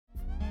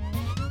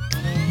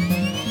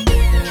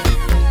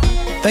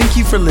Thank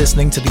you for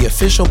listening to the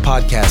official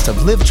podcast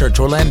of Live Church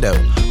Orlando,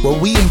 where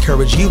we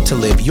encourage you to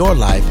live your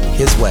life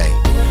His way.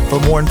 For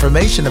more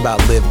information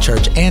about Live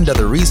Church and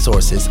other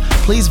resources,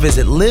 please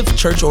visit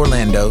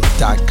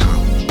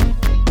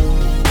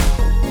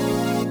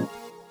livechurchorlando.com.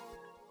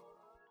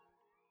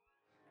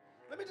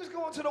 Let me just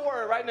go into the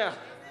word right now.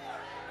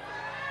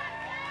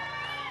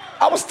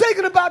 I was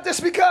thinking about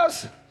this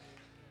because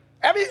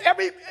every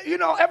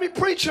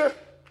preacher,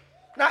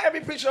 not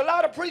every preacher, a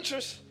lot of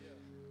preachers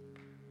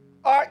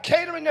are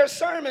catering their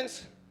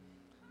sermons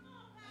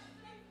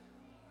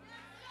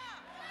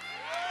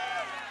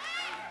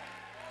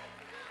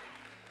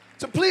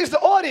to please the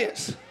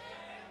audience,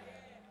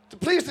 to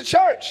please the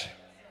church.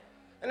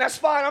 And that's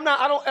fine.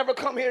 I don't ever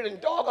come here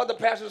and dog other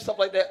pastors and stuff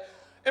like that.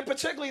 And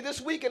particularly this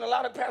weekend, a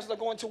lot of pastors are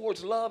going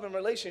towards love and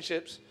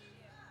relationships.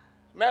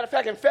 Matter of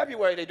fact, in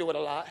February, they do it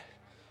a lot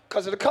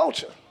because of the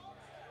culture.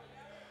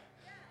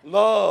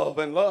 Love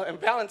and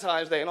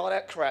Valentine's Day and all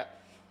that crap.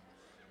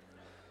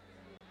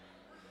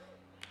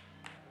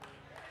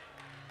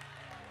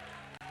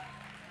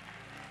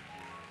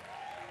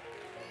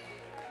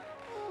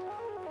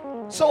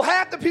 So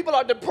half the people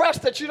are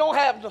depressed that you don't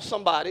have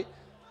somebody.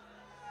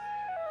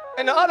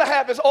 And the other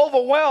half is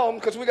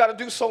overwhelmed because we got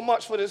to do so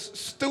much for this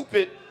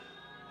stupid,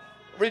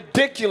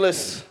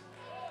 ridiculous,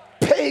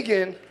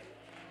 pagan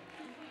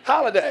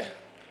holiday.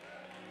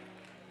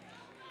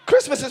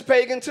 Christmas is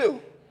pagan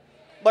too,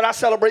 but I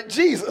celebrate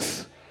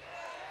Jesus.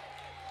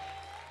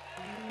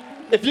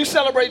 If you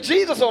celebrate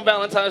Jesus on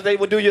Valentine's Day,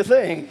 well, do your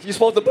thing. You're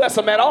supposed to bless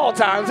him at all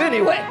times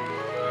anyway.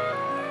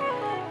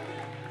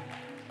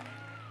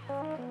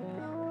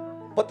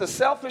 But the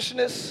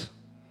selfishness,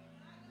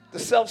 the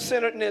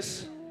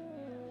self-centeredness,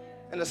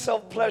 and the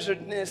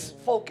self-pleasuredness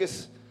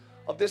focus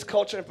of this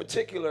culture in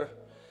particular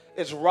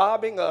is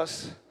robbing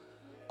us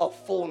of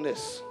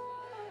fullness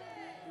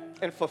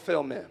and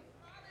fulfillment.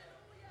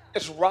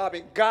 It's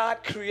robbing.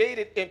 God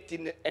created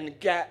emptiness and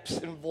gaps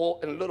and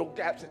little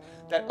gaps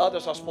that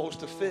others are supposed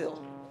to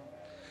fill.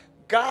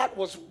 God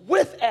was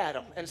with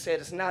Adam and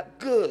said it's not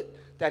good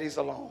that he's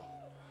alone.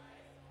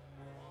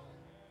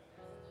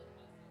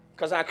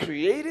 Because I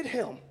created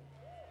him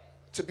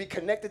to be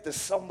connected to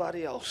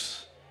somebody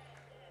else.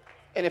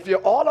 And if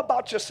you're all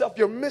about yourself,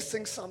 you're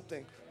missing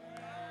something.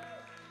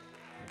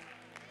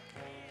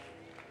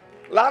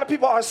 A lot of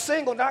people are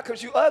single not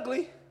because you're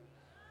ugly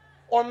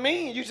or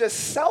mean, you're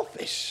just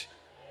selfish.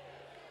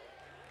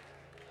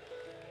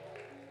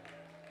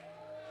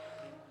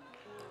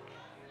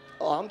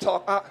 Oh,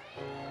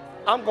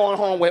 I'm going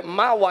home with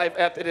my wife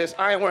after this.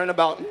 I ain't worrying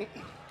about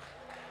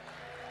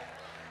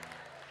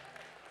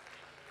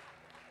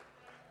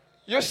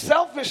your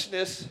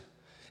selfishness,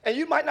 and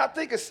you might not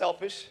think it's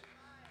selfish.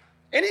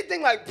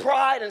 Anything like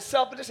pride and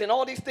selfishness and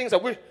all these things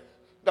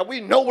that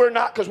we know we're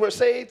not because we're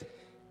saved,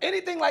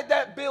 anything like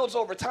that builds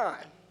over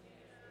time.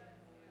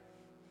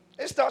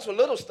 It starts with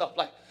little stuff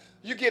like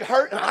you get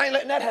hurt and I ain't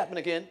letting that happen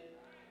again.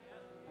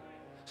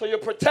 So your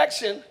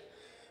protection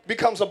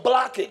becomes a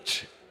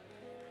blockage.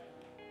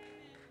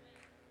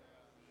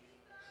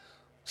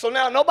 So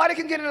now nobody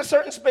can get in a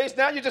certain space.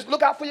 Now you just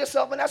look out for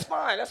yourself, and that's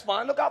fine. That's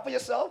fine. Look out for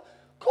yourself.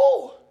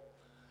 Cool.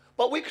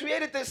 But we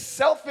created this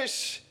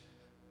selfish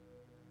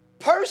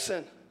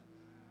person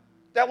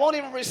that won't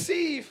even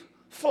receive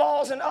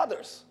flaws in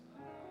others.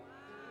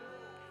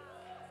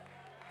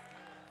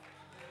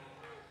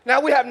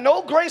 Now we have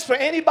no grace for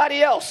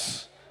anybody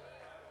else.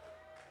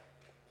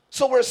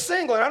 So we're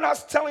single, and I'm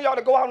not telling y'all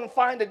to go out and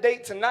find a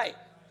date tonight.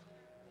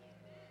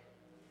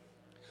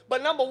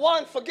 But number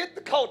one, forget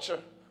the culture,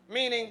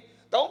 meaning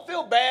don't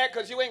feel bad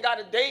because you ain't got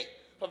a date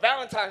for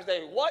Valentine's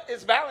Day. What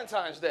is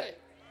Valentine's Day?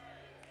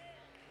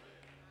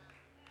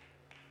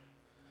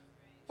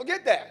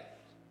 Forget that.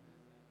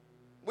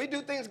 We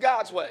do things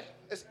God's way.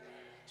 It's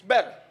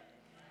better.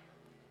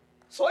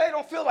 So hey,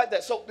 don't feel like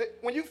that. So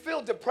when you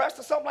feel depressed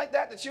or something like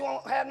that you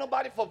don't have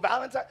nobody for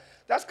Valentine's,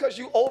 that's because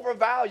you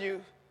overvalue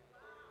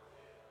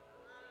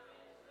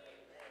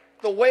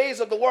the ways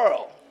of the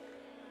world.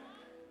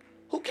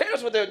 Who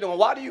cares what they're doing?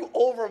 Why do you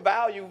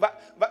overvalue?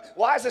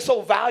 Why is it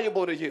so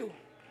valuable to you?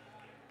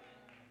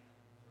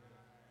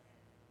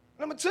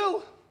 Number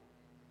two,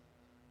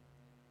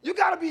 you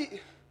got to be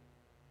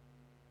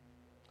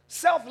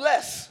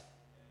selfless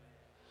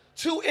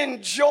to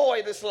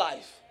enjoy this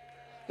life.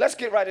 Let's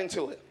get right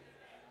into it.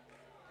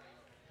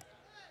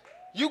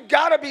 You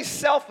gotta be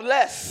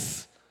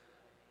selfless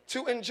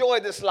to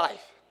enjoy this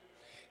life.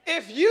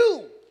 If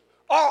you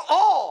are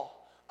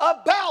all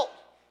about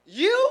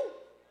you,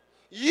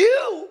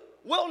 you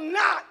will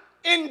not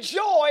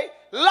enjoy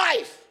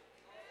life.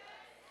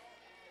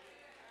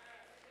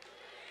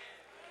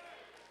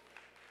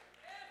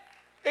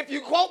 If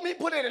you quote me,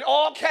 put it in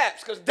all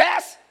caps, because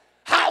that's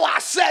how I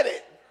said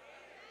it.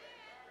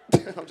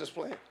 I'm just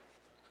playing.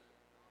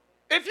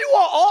 If you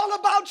are all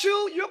about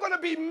you, you're going to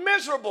be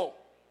miserable.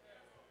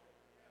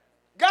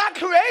 God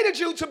created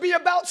you to be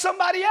about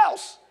somebody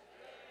else.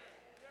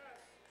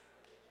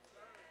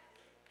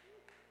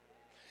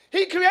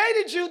 He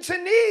created you to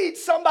need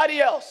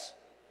somebody else.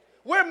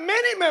 We're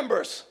many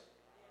members.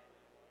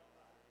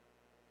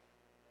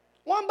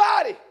 One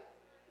body.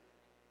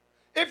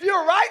 If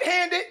you're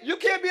right-handed, you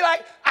can't be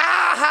like,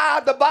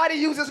 the body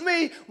uses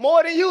me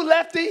more than you,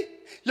 lefty.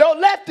 Yo,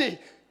 lefty,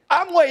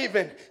 I'm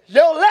waving.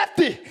 Yo,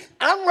 lefty,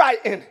 I'm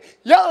writing.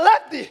 Yo,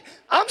 lefty,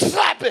 I'm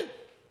slapping.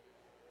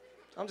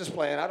 I'm just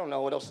playing. I don't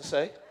know what else to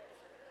say.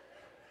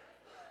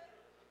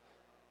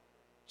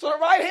 So the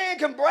right hand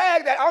can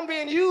brag that I'm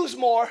being used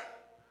more,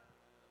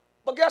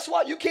 but guess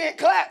what? You can't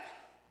clap.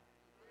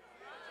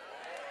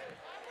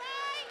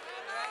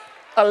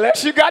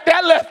 Unless you got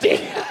that lefty.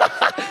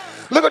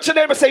 Look at your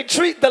neighbor and say,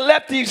 treat the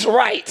lefties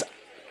right.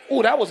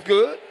 Ooh, that was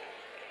good.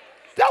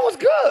 That was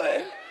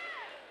good.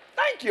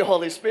 Thank you,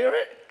 Holy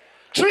Spirit.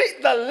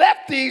 Treat the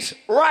lefties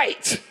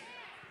right.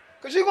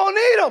 Because you're going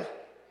to need them.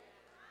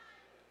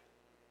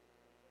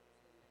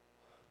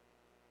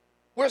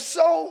 We're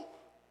so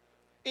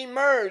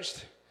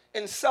immersed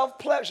in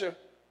self-pleasure,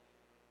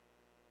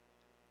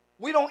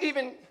 we don't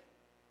even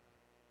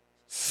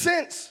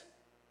sense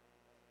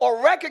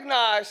or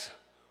recognize,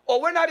 or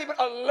we're not even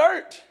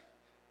alert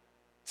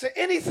to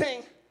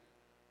anything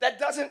that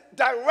doesn't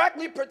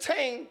directly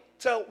pertain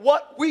to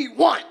what we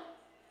want.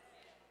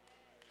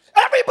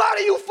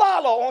 Everybody you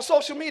follow on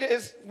social media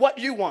is what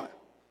you want.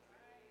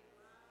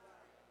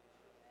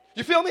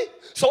 You feel me?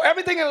 So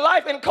everything in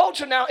life and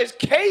culture now is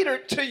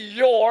catered to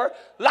your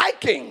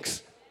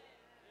likings.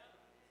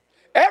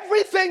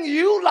 Everything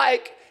you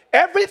like,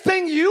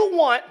 everything you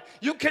want,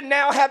 you can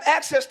now have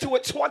access to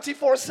it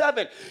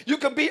 24/7. You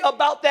can be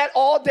about that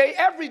all day,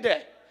 every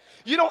day.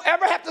 You don't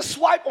ever have to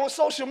swipe on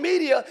social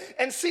media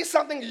and see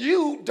something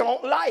you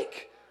don't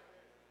like.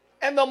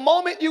 And the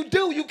moment you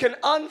do, you can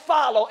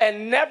unfollow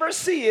and never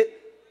see it.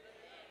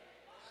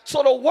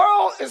 So the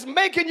world is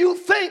making you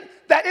think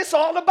that it's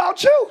all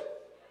about you.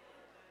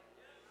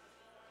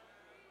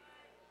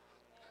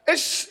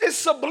 It's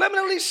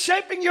subliminally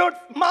shaping your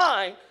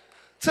mind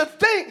to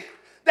think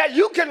that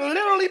you can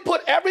literally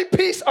put every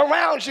piece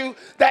around you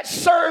that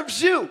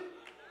serves you.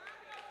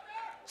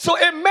 So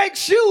it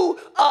makes you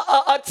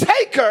a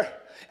taker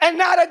and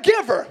not a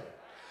giver,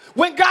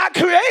 when God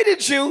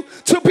created you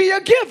to be a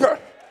giver.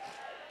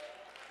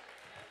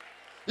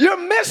 You're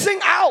missing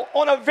out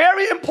on a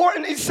very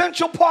important,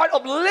 essential part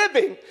of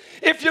living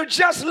if you're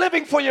just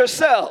living for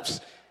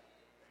yourselves.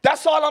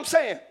 That's all I'm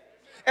saying.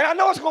 And I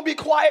know it's going to be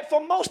quiet for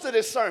most of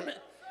this sermon.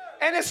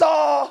 And it's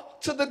all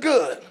to the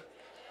good.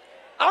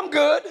 I'm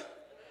good.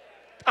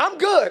 I'm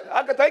good.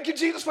 I thank you,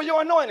 Jesus, for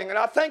your anointing. And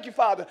I thank you,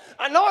 Father.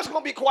 I know it's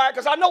going to be quiet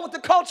because I know what the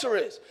culture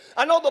is.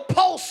 I know the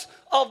pulse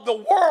of the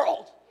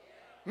world.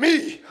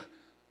 Me.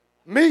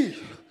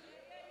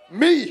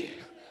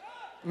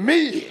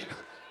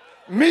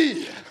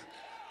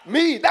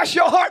 That's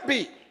your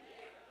heartbeat.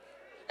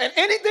 And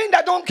anything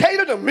that don't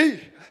cater to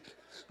me.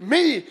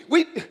 I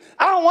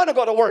don't want to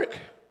go to work.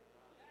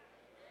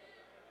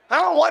 I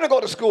don't want to go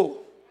to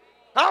school.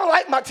 I don't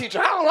like my teacher.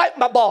 I don't like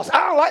my boss.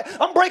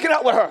 I'm breaking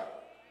up with her.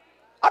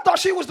 I thought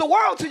she was the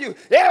world to you.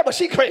 Yeah, but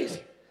she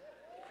crazy.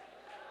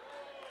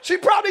 She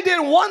probably did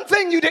one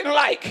thing you didn't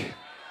like.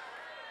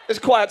 It's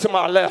quiet to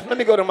my left. Let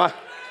me go to my...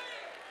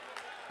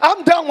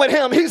 I'm done with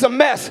him. He's a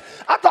mess.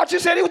 I thought you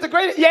said he was the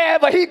greatest. Yeah,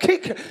 but he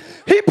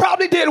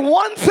probably did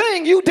one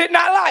thing you did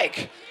not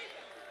like.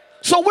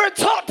 So we're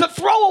taught to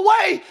throw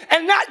away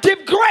and not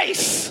give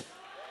grace.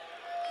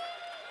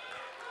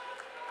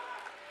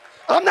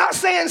 I'm not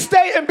saying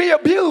stay and be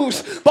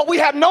abused, but we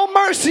have no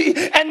mercy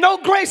and no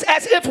grace,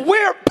 as if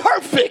we're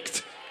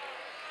perfect.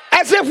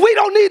 As if we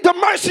don't need the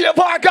mercy of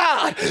our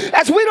God.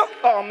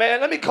 Oh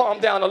man, let me calm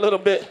down a little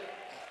bit.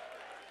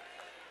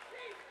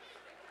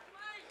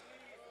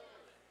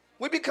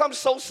 We become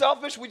so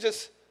selfish, we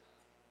just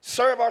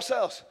serve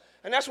ourselves.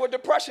 And that's where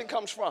depression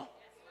comes from.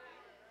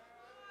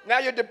 Now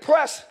you're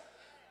depressed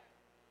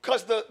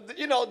because the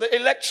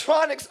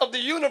electronics of the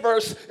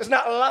universe is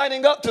not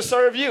lining up to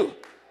serve you.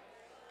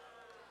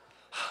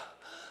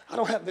 I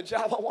don't have the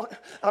job I want.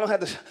 I don't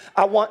have the,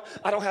 I want,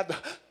 I don't have the,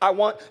 I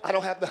want, I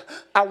don't have the,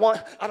 I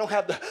want, I don't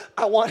have the,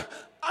 I want.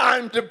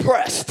 I'm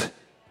depressed.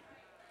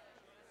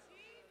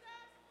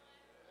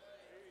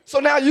 So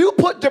now you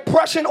put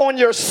depression on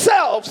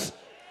yourselves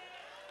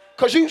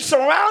because you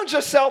surround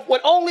yourself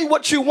with only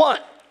what you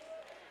want.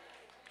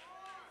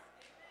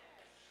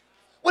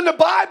 When the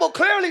Bible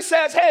clearly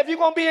says, hey, if you're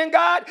going to be in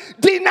God,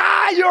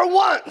 deny your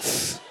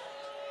wants.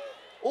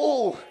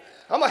 Ooh,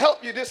 I'm going to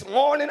help you this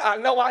morning. I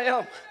know I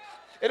am.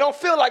 It don't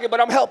feel like it,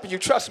 but I'm helping you.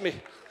 Trust me.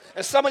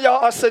 And some of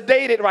y'all are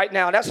sedated right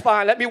now. That's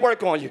fine. Let me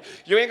work on you.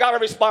 You ain't got to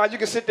respond. You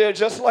can sit there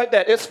just like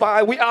that. It's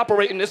fine. We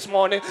operating this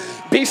morning.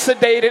 Be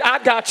sedated.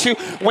 I got you.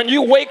 When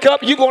you wake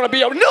up, you're going to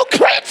be a new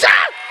creature.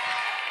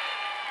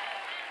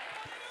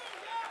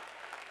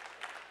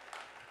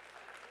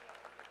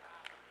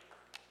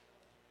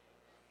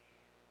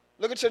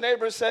 Look at your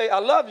neighbor and say, I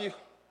love you,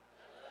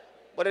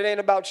 but it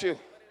ain't about you.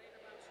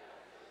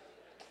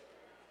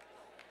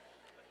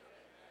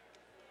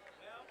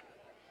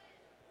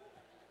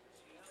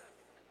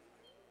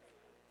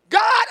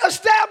 God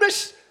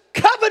established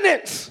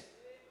covenants.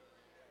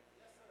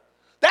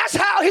 That's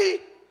how he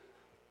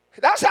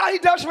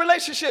does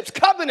relationships.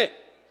 Covenant.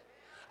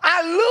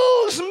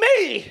 I lose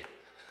me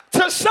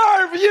to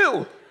serve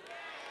you.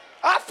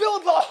 I feel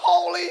the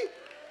Holy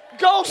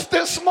Ghost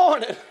this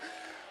morning.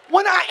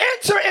 When I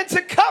enter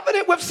into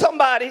covenant with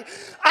somebody,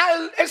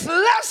 it's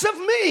less of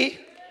me,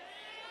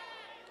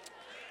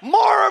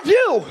 more of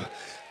you.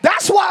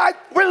 That's why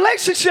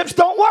relationships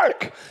don't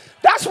work.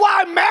 That's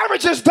why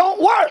marriages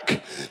don't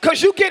work.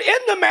 Because you get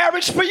into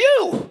marriage for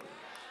you.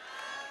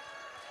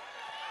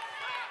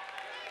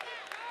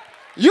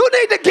 You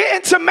need to get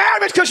into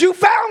marriage because you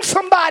found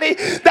somebody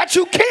that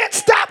you can't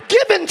stop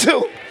giving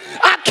to.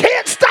 I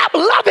can't stop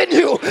loving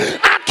you.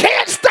 I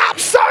can't stop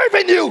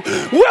serving you.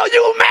 Will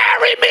you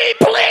marry me,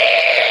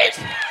 please?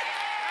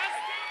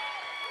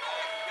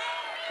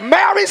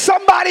 Marry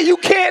somebody you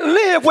can't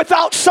live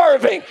without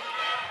serving.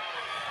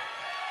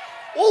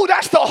 Oh,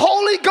 that's the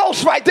Holy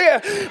Ghost right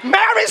there.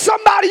 Marry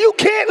somebody you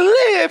can't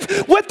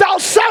live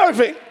without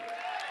serving.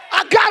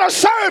 I gotta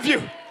serve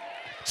you.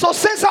 So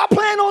since I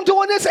plan on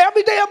doing this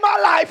every day of my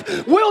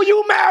life, will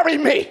you marry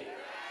me?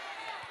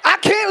 I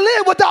can't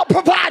live without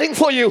providing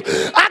for you.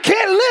 I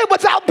can't live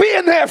without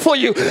being there for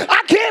you.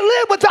 I can't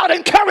live without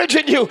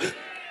encouraging you.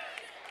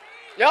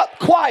 Yep,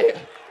 quiet.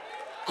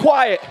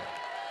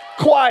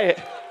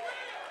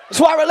 That's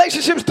why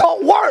relationships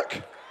don't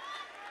work.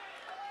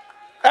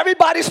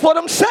 Everybody's for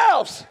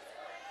themselves.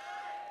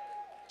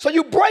 So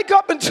you break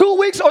up in 2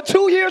 weeks or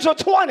 2 years or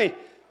 20.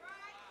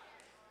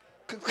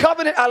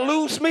 Covenant, I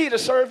lose me to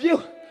serve you.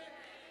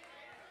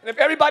 And if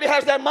everybody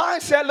has that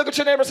mindset, look at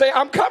your neighbor and say,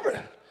 I'm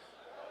covered.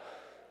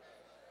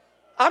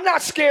 I'm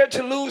not scared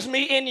to lose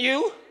me in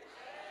you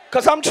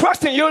because I'm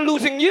trusting you're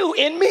losing you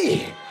in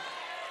me.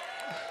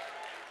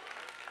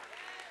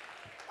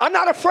 I'm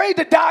not afraid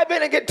to dive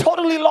in and get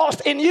totally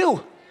lost in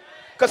you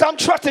because I'm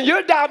trusting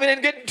you're diving in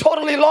and getting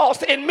totally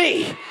lost in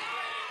me.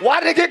 Why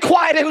did it get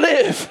quiet and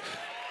live?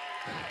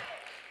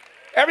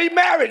 Every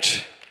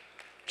marriage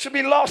should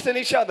be lost in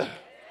each other.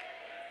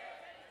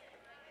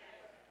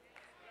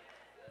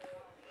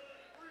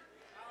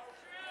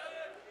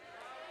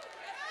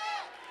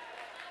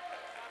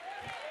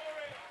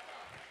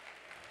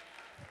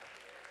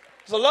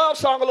 There's a love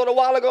song a little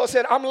while ago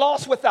said, I'm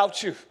lost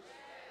without you.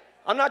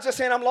 I'm not just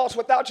saying I'm lost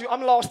without you,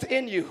 I'm lost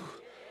in you.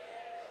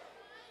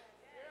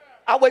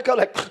 I wake up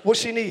like, what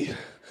she need?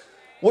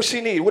 What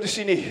she need? What does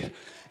she need?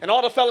 And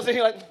all the fellas in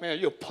here like, man,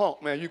 you a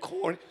punk, man, you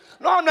corny.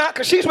 No, I'm not,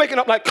 because she's waking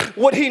up like,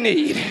 what he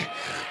need?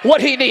 What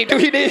he need? Do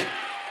he need?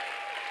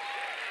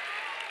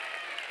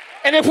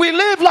 And if we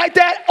live like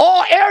that,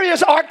 all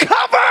areas are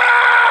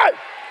covered.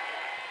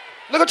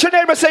 Look at your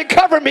neighbor and say,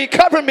 cover me,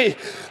 cover me.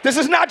 This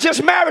is not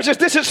just marriages,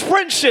 this is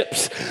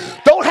friendships.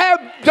 Don't have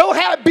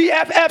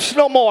BFFs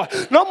no more.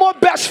 No more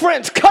best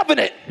friends,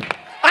 covenant.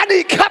 I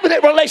need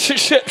covenant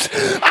relationships.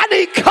 I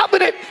need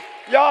covenant,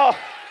 y'all.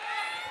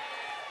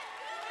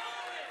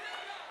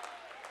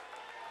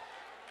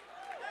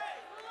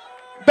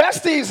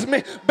 Besties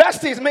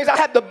means I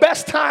had the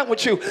best time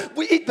with you.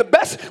 We eat the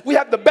best, we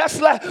have the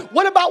best laugh.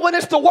 What about when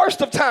it's the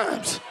worst of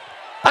times?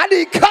 I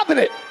need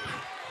covenant.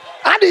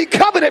 I need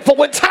covenant for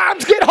when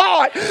times get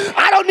hard.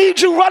 I don't need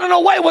you running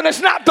away when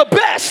it's not the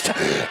best.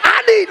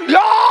 I need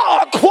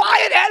y'all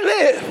quiet and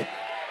live.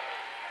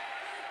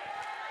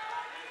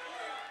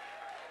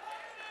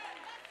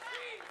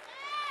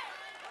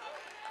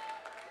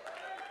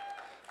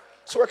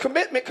 So where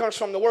commitment comes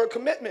from, the word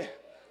commitment.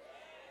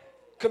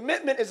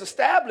 Commitment is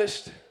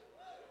established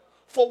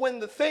for when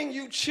the thing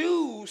you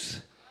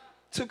choose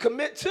to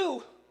commit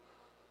to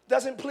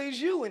doesn't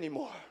please you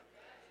anymore.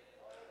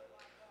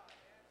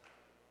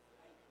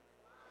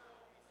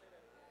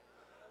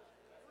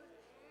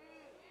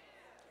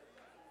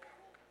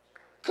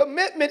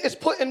 Commitment is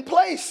put in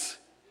place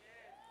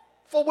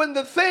for when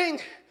the thing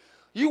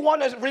you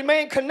want to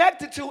remain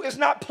connected to is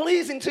not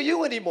pleasing to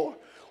you anymore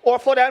or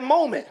for that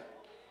moment.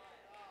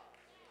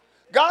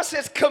 God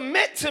says,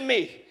 commit to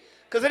me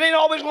because it ain't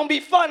always going to be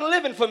fun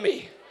living for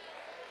me.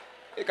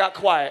 It got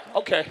quiet.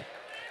 Okay.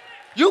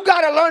 You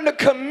got to learn to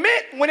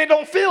commit when it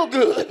don't feel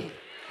good.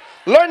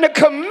 Learn to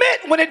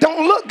commit when it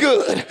don't look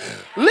good.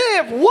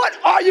 Live. What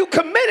are you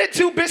committed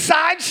to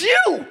besides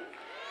you?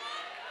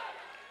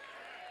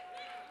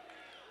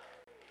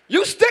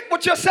 You stick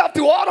with yourself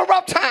through all the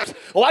rough times.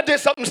 Oh, I did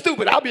something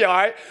stupid. I'll be all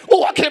right.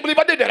 Oh, I can't believe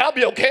I did that. I'll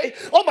be okay.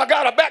 Oh, my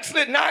God, I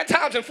backslid 9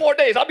 times in 4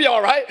 days. I'll be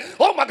all right.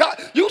 Oh, my God.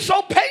 You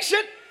so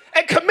patient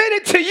and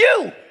committed to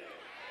you.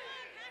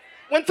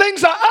 When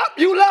things are up,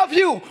 you love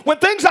you. When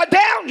things are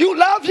down, you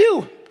love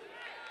you.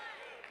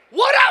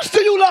 What else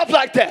do you love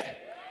like that?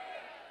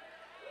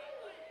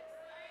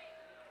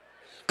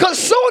 Because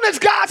soon as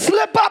God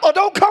slip up or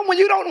don't come when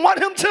you don't want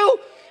him to,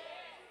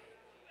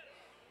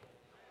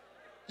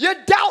 your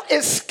doubt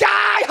is sky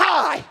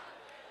high.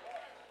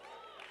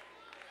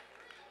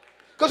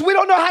 Because we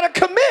don't know how to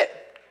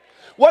commit.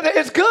 Whether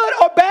it's good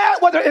or bad,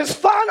 whether it's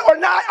fun or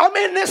not, I'm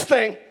in this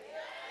thing.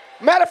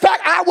 Matter of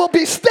fact, I will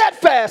be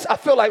steadfast. I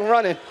feel like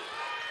running,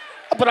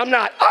 but I'm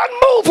not.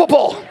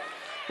 Unmovable.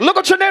 Look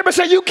at your neighbor and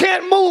say, you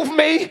can't move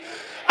me.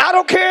 I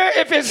don't care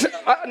if it's,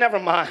 never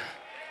mind.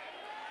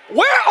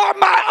 Where are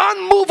my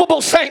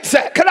unmovable saints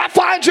at? Can I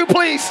find you,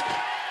 please?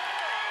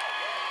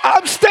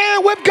 I'm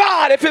staying with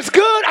God. If it's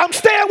good, I'm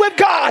staying with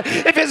God.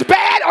 If it's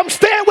bad, I'm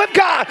staying with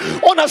God.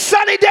 On a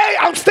sunny day,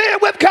 I'm staying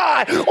with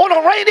God. On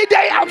a rainy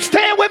day, I'm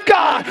staying with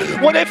God.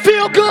 When it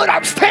feel good,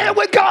 I'm staying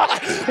with God.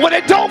 When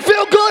it don't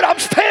feel good, I'm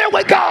staying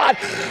with God.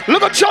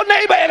 Look at your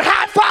neighbor and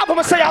high five him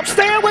and say, I'm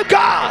staying with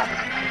God.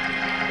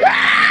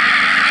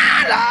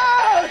 Ah,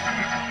 Lord.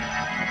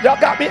 Y'all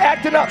got me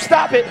acting up.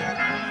 Stop it.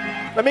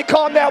 Let me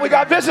calm down. We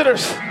got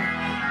visitors.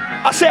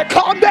 I said,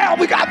 calm down.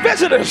 We got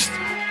visitors.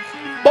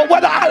 But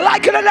whether I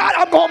like it or not,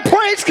 I'm going to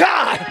praise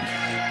God.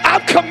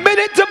 I'm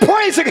committed to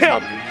praising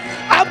him.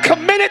 I'm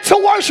committed to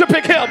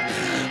worshiping him.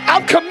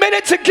 I'm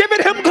committed to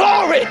giving him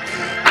glory.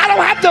 I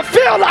don't have to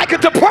feel like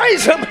it to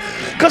praise him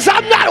because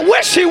I'm not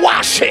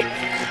wishy-washy.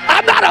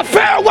 I'm not a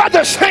fair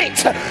weather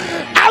saint.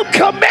 I'm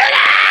committed.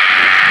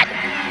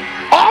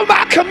 All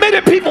my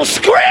committed people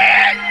scream.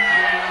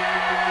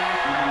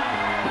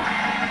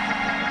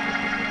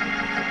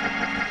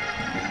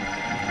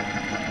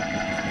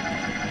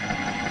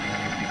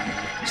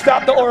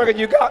 Stop the organ.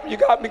 You got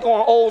me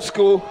going old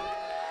school.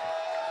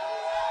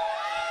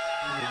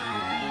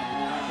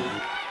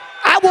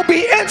 I will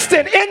be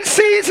instant in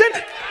season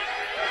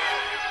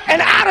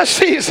and out of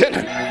season.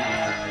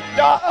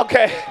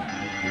 Okay.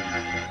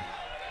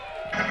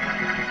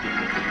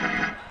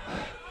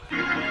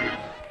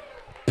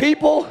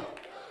 People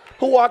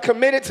who are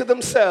committed to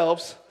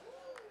themselves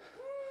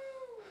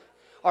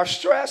are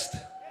stressed,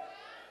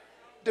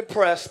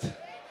 depressed,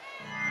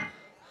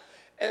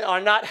 and are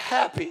not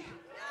happy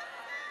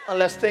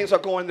unless things are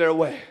going their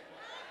way.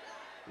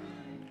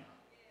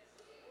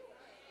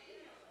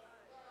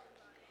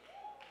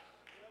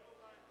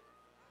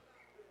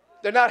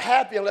 They're not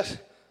happy unless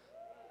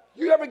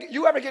you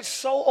ever get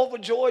so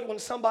overjoyed when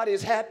somebody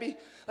is happy,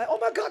 like, oh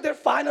my God, they're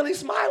finally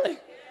smiling,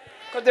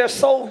 because they're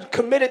so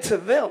committed to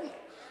them.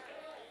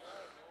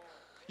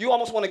 You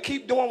almost want to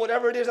keep doing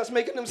whatever it is that's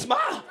making them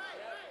smile,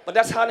 but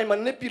that's how they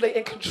manipulate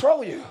and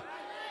control you.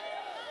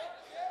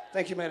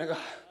 Thank you, man of God.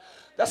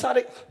 That's how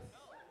they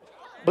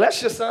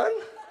bless your son.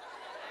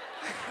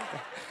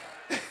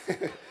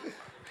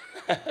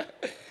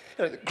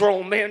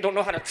 Grown man don't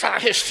know how to tie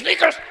his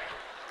sneakers.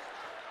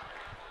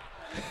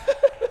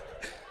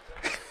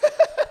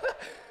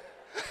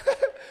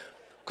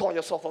 Call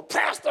yourself a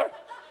pastor.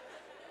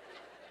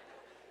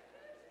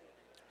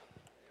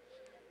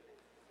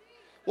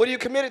 What are you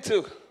committed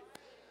to?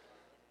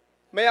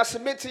 May I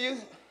submit to you?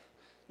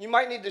 You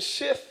might need to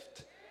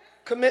shift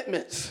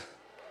commitments.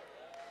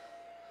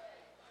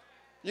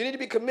 You need to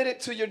be committed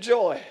to your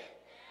joy.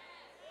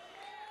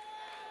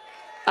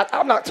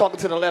 I'm not talking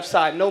to the left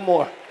side no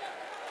more.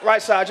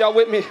 Right side, y'all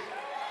with me?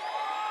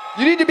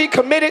 You need to be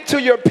committed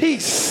to your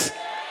peace.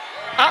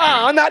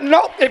 I'm not,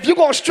 nope. If you're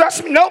going to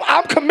stress me, nope,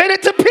 I'm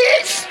committed to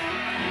peace.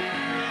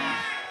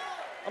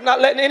 I'm not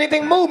letting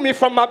anything move me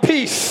from my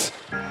peace.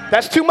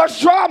 That's too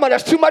much drama.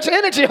 That's too much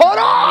energy. Hold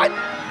on.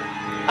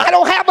 I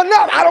don't have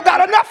enough. I don't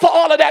got enough for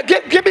all of that.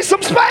 Give me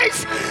some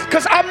space,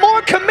 because I'm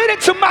more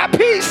committed to my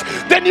peace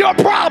than your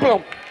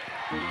problem.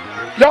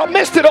 Y'all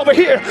missed it over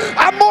here.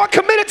 I'm more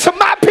committed to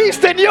my peace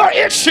than your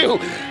issue.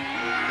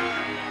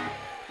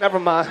 Never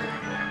mind.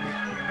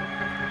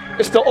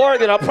 It's the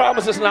organ. I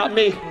promise it's not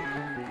me.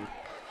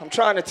 I'm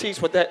trying to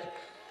teach what that,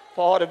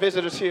 for all the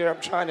visitors here,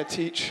 I'm trying to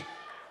teach.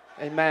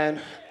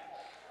 Amen.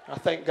 I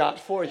thank God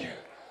for you.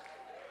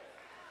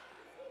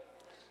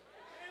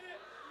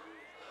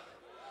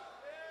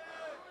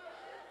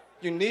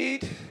 You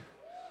need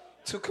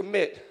to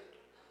commit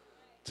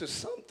to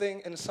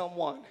something and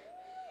someone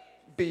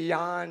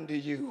beyond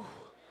you,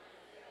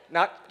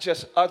 not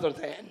just other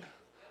than.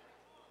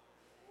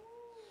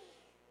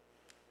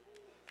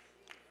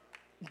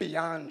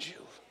 Beyond you.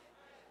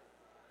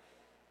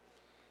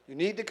 You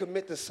need to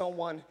commit to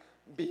someone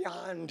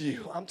beyond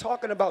you. I'm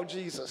talking about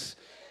Jesus.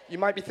 You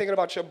might be thinking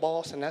about your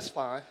boss, and that's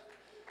fine.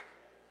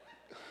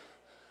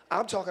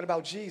 I'm talking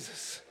about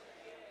Jesus.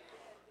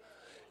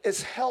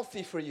 It's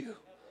healthy for you.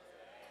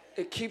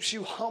 It keeps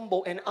you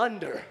humble and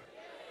under.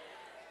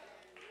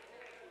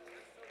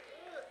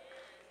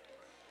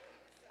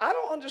 I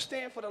don't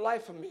understand for the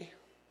life of me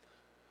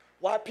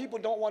why people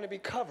don't want to be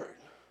covered.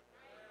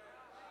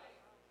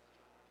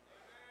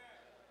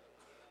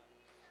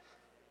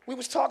 We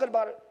was talking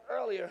about it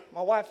earlier,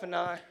 my wife and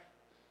I,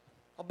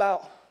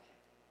 about,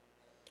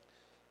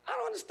 I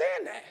don't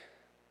understand that.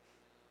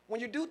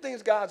 When you do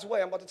things God's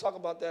way, I'm about to talk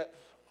about that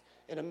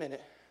in a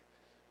minute.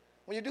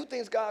 When you do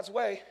things God's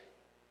way,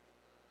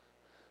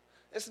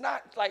 it's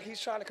not like he's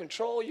trying to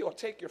control you or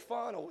take your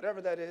fun or whatever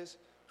that is.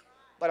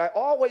 But I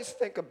always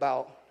think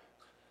about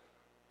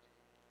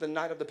the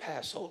night of the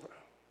Passover,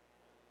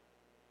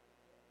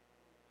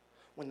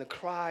 when the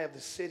cry of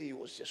the city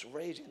was just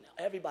raging.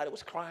 Everybody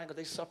was crying because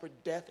they suffered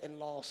death and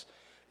loss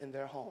in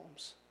their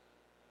homes.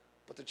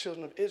 But the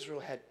children of Israel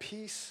had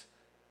peace,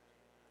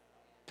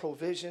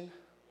 provision,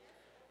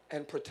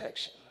 and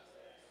protection.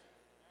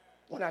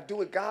 When I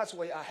do it God's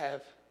way, I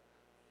have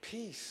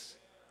peace,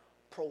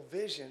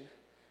 provision,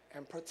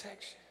 and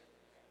protection.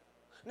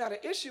 Now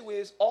the issue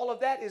is all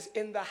of that is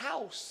in the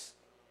house.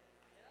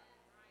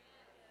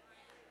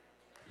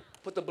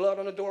 Put the blood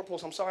on the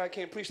doorpost. I'm sorry I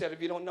can't preach that.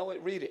 If you don't know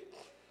it, read it.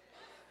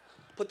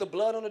 Put the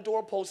blood on the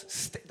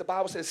doorpost. The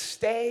Bible says,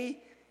 stay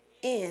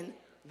in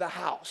the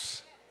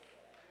house.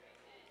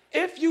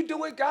 If you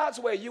do it God's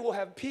way, you will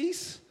have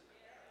peace,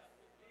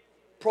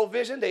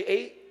 provision. They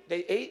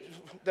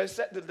ate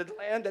the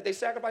land that they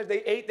sacrificed.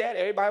 They ate that.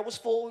 Everybody was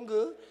full and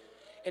good.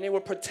 And they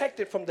were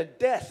protected from the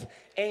death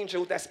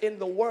angel that's in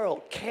the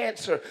world.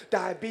 Cancer,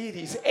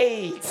 diabetes,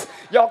 AIDS.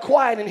 Y'all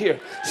quiet in here.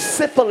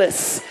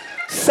 Syphilis,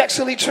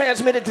 sexually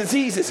transmitted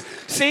diseases.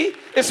 See,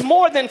 it's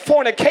more than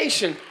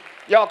fornication.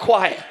 Y'all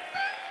quiet.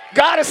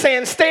 God is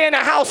saying, stay in the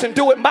house and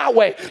do it my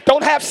way.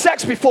 Don't have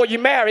sex before you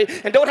marry,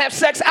 and don't have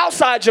sex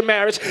outside your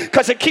marriage,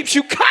 because it keeps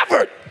you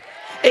covered.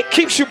 It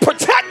keeps you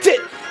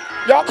protected.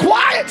 Y'all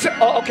quiet.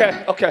 Oh,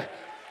 okay.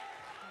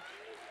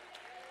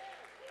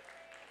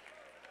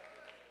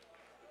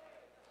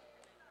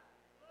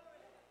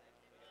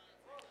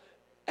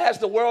 As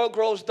the world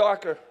grows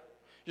darker,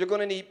 you're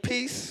going to need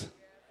peace,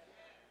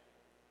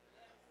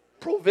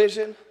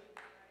 provision,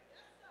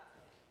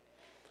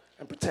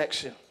 and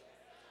protection.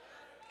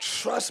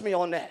 Trust me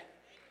on that.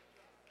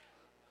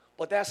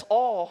 But that's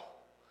all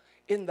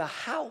in the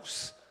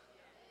house.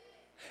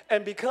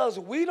 And because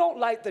we don't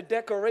like the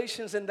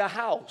decorations in the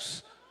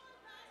house,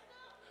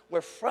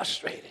 we're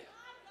frustrated.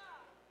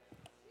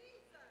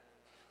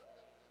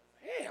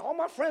 Yeah, all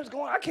my friends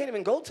going, I can't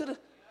even go to the...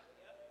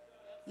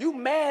 You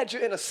mad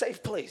you're in a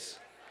safe place.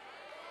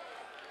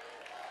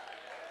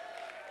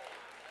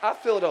 I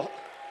feel the...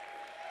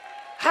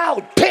 How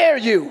dare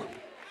you?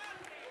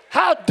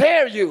 How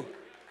dare you?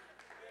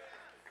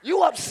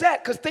 You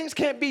upset because things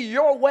can't be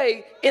your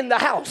way in the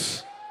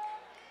house.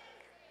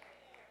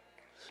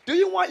 Do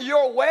you want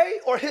your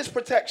way or his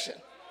protection?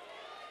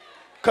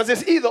 Because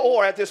it's either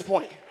or at this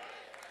point.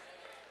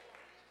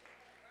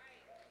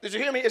 Did you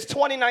hear me? It's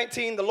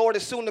 2019. The Lord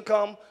is soon to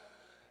come.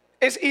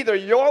 It's either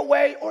your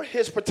way or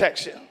his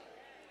protection.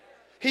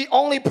 He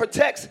only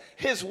protects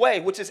his way,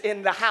 which is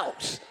in the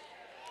house.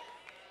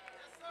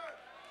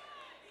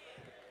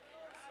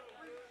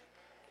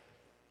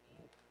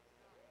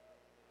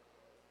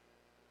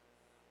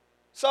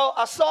 So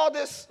I saw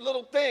this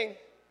little thing,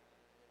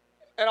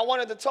 and I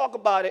wanted to talk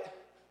about it,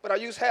 but I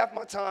used half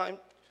my time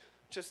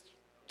just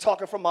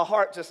talking from my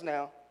heart just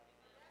now.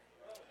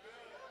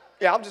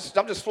 Yeah, I'm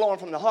just flowing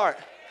from the heart.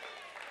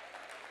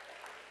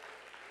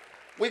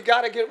 We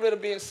got to get rid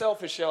of being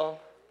selfish,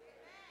 y'all.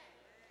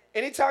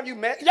 Anytime you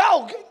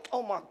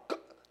oh my God,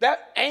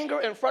 that anger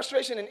and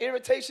frustration and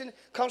irritation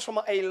comes from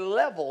a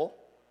level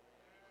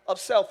of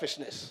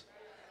selfishness.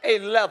 A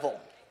level.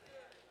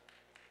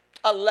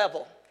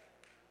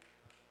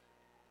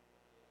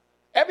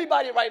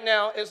 Everybody right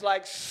now is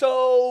like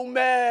so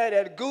mad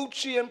at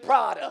Gucci and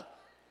Prada.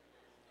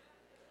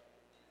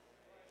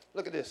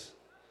 Look at this.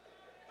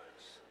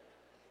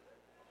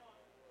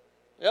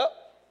 Yep.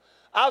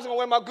 I was going to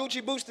wear my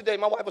Gucci boots today.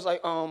 My wife was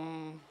like,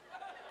 might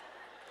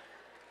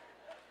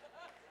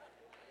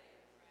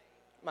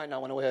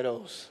not want to wear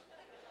those.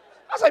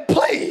 I was like,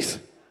 please.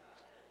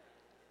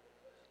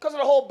 Because of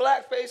the whole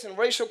blackface and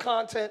racial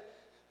content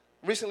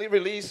recently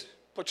released,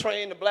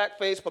 portraying the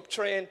blackface,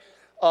 portraying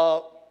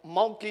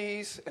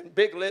monkeys and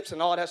big lips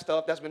and all that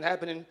stuff that's been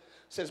happening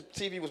since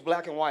TV was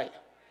black and white.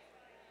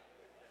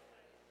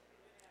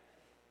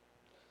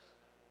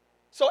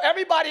 So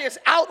everybody is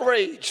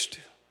outraged.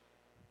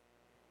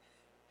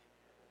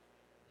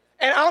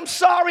 And I'm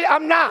sorry,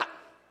 I'm not.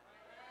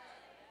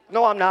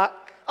 No, I'm not.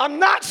 I'm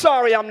not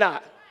sorry, I'm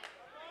not.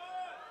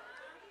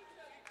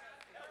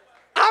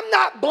 I'm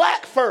not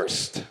black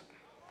first.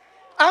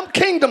 I'm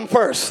kingdom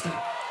first.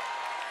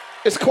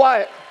 It's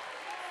quiet.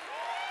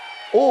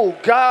 Oh,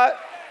 God,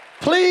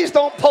 please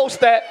don't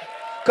post that,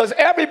 because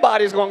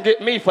everybody's going to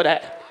get me for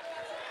that.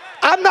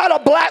 I'm not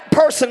a black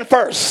person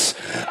first.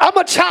 I'm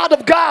a child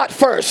of God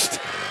first.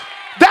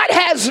 That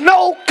has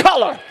no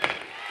color.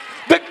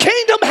 The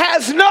kingdom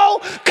has no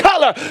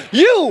color.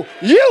 You.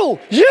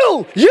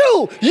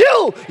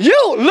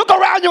 Look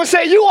around you and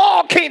say, you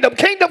all kingdom.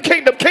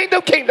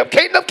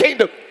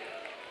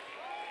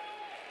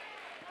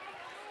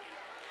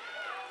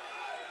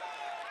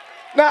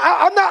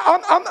 Now,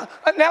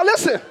 now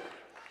listen,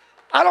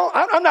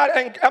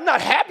 I'm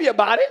not happy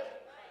about it,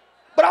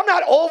 but I'm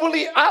not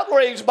overly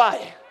outraged by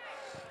it.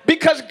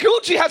 Because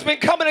Gucci has been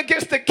coming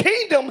against the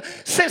kingdom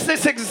since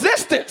its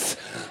existence.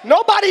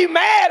 Nobody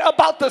mad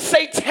about the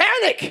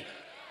satanic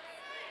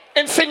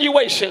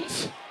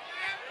insinuations.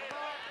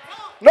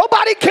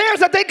 Nobody cares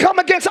that they come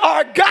against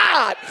our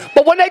God,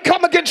 but when they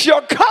come against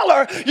your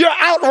color, you're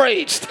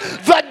outraged.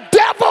 The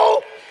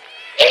devil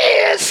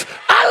is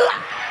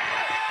alive.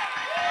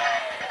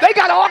 They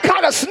got all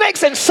kind of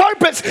snakes and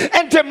serpents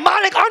and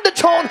demonic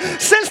undertone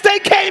since they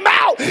came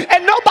out,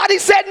 and nobody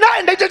said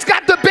nothing. They just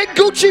got the big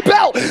Gucci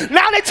belt.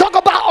 Now they talk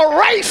about a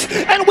race,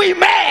 and we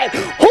mad.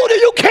 Who do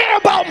you care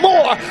about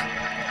more,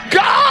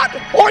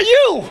 God or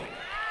you?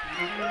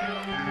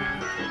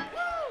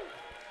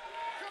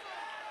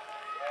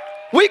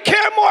 We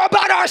care more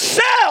about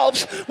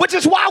ourselves, which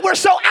is why we're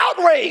so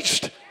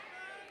outraged.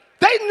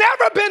 They've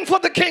never been for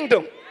the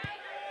kingdom.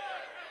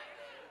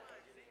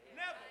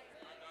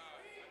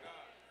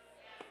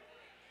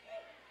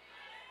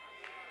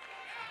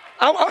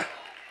 How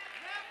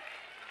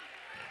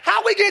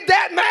we get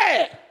that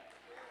mad?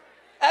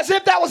 As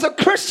if that was a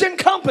Christian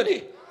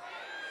company.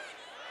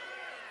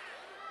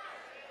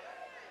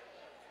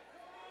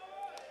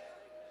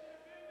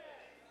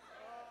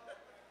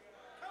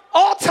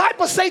 All type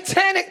of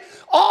satanic,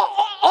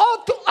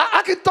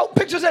 I can throw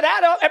pictures of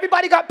that up.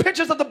 Everybody got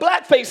pictures of the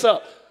blackface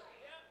up.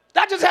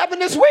 That just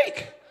happened this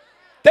week.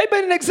 They've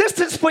been in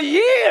existence for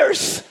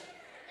years.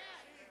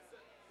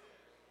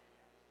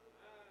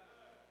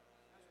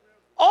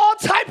 All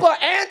type of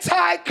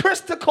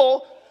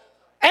anti-Christical,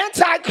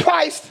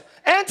 anti-Christ,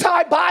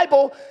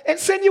 anti-Bible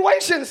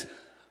insinuations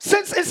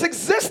since its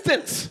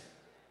existence.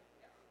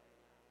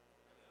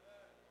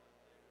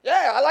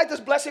 Yeah, I like this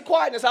blessed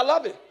quietness. I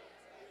love it.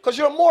 Because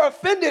you're more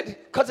offended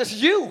because it's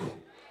you.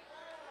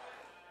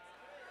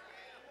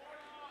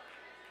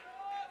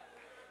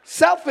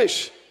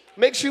 Selfish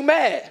makes you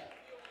mad.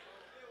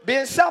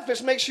 Being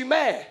selfish makes you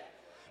mad.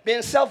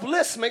 Being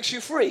selfless makes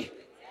you free.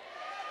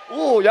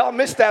 Ooh, y'all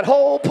missed that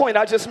whole point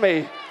I just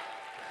made.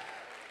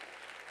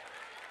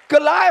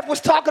 Goliath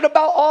was talking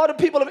about all the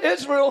people of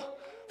Israel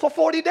for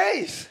 40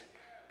 days.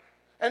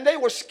 And they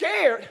were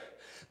scared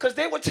because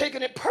they were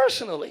taking it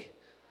personally.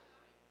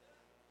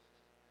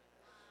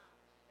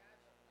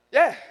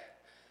 Yeah.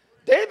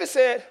 David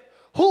said,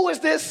 who is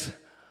this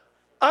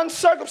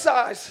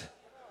uncircumcised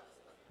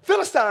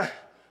Philistine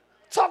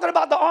talking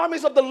about the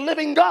armies of the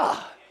living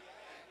God?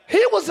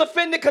 He was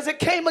offended because it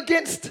came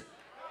against,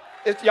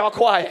 y'all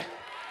quiet.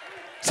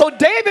 So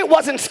David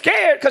wasn't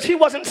scared because he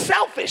wasn't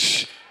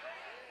selfish.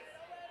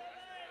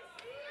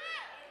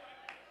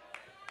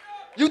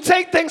 You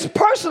take things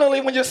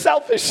personally when you're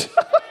selfish.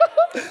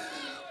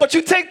 But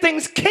you take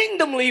things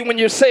kingdomly when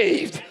you're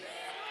saved.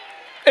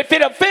 If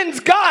it offends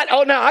God,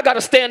 oh, now I got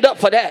to stand up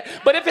for that.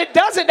 But if it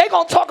doesn't, they're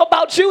going to talk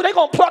about you. They're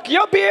going to pluck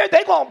your beard.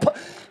 They're going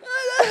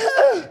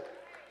to...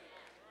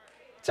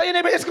 Tell your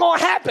neighbor, it's going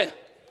to happen.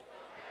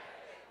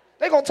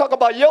 They're going to talk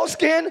about your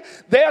skin,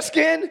 their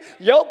skin,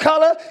 your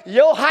color,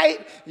 your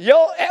height,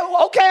 your...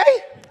 Okay.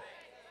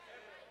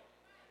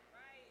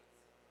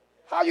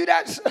 How you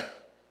that...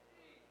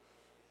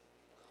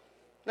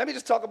 Let me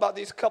just talk about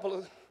these couple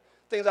of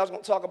things I was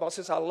going to talk about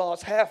since I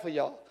lost half of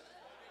y'all.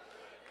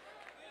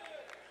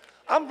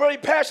 I'm very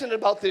passionate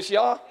about this,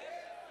 y'all.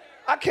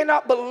 I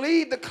cannot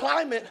believe the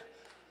climate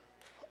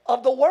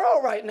of the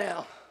world right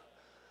now.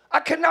 I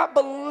cannot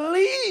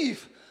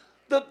believe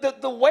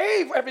the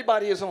wave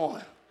everybody is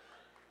on.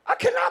 I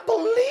cannot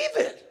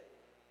believe it.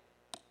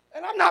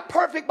 And I'm not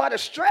perfect by the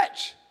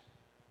stretch,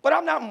 but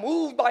I'm not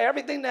moved by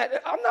everything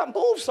I'm not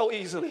moved so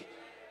easily.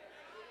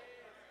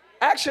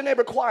 Ask your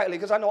neighbor quietly,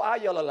 because I know I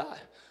yell a lot.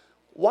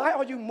 Why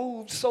are you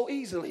moved so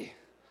easily?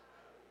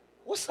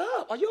 What's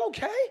up? Are you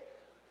okay?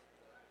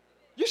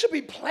 You should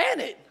be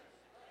planted.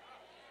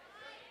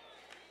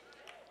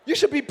 You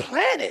should be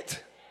planted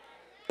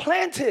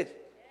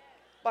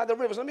by the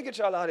rivers. Let me get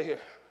y'all out of here.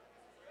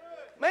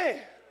 Man.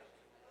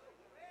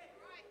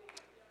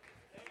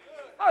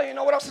 I don't even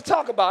know what else to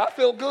talk about. I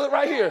feel good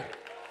right here.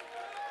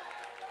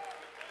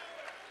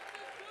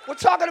 We're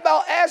talking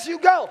about as you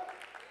go.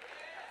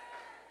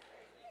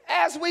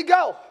 As we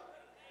go.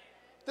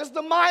 This is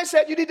the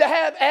mindset you need to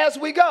have as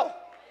we go.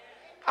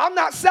 I'm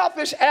not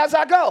selfish as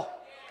I go.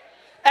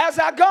 As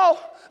I go,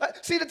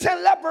 see the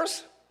 10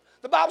 lepers,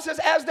 the Bible says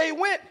as they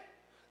went,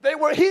 they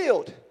were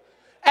healed.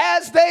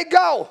 As they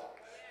go,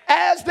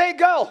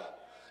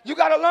 you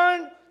got to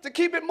learn to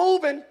keep it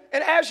moving.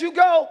 And as you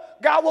go,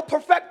 God will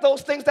perfect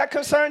those things that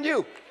concern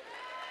you.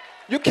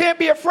 You can't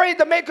be afraid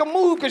to make a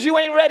move because you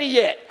ain't ready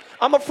yet.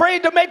 I'm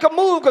afraid to make a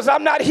move because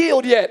I'm not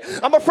healed yet.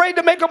 I'm afraid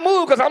to make a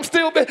move because I'm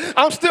still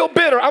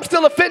bitter. I'm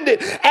still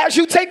offended. As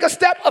you take a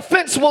step,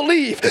 offense will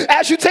leave.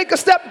 As you take a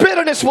step,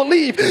 bitterness will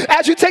leave.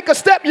 As you take a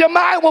step, your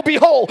mind will be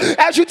whole.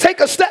 As you take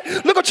a step,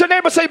 look at your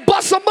neighbor and say,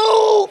 bust a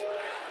move.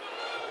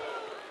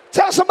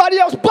 Tell somebody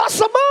else,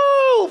 bust a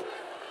move.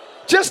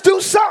 Just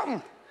do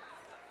something.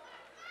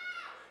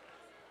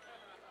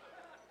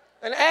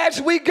 And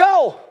as we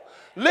go,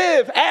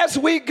 live as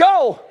we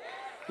go.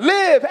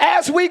 Live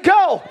as we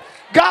go.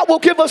 God will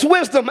give us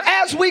wisdom.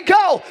 As we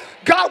go,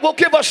 God will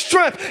give us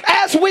strength.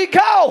 As we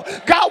go,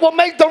 God will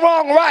make the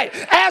wrong right.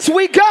 As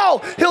we go,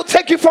 he'll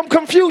take you from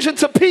confusion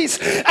to peace.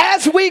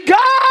 As we go.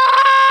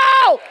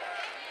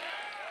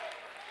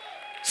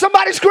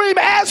 Somebody scream,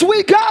 as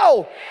we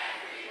go.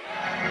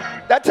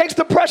 That takes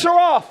the pressure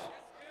off.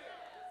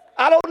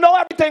 I don't know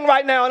everything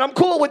right now, and I'm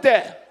cool with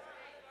that.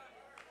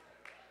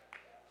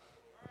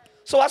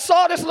 So I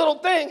saw this little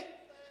thing,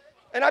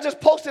 and I just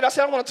posted. I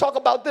said, I'm going to talk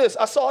about this.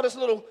 I saw this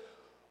little,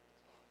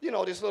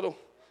 this little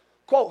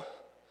quote.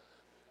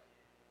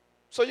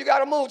 So you got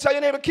to move. Tell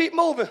your neighbor, keep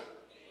moving.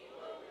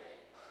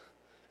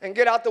 And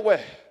get out the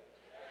way.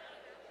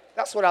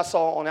 That's what I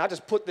saw on it. I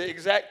just put the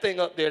exact thing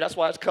up there. That's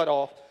why it's cut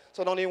off.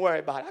 So don't even worry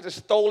about it. I just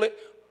stole it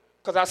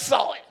because I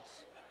saw it.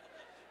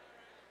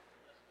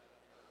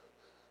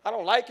 I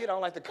don't like it. I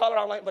don't like the color. I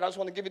don't like it, but I just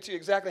want to give it to you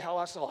exactly how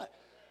I saw it.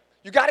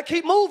 You got to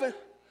keep moving,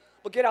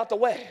 but get out the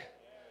way.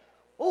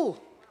 Ooh.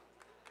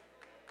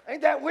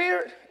 Ain't that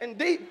weird and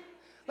deep?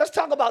 Let's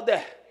talk about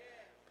that.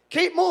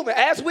 Keep moving.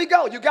 As we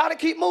go, you got to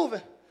keep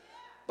moving.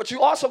 But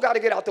you also got to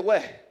get out the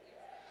way.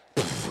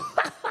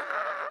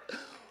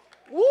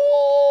 Woo!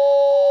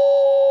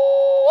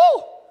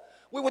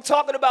 We were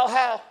talking about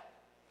how,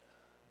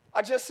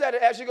 I just said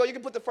it as you go. You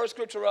can put the first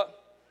scripture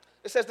up.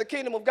 It says the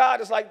kingdom of God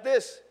is like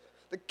this.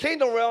 The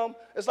kingdom realm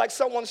is like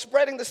someone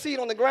spreading the seed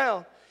on the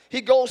ground.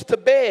 He goes to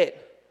bed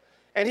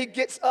and he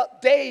gets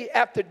up day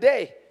after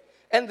day.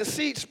 And the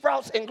seed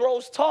sprouts and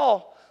grows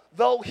tall,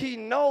 though he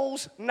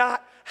knows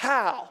not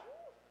how.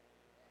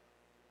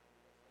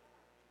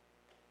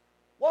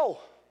 Whoa.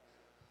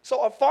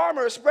 So a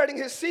farmer is spreading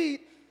his seed.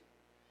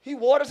 He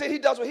waters it. He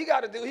does what he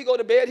got to do. He go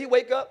to bed. He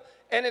wake up,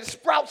 and it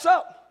sprouts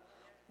up.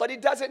 But he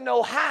doesn't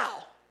know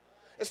how.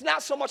 It's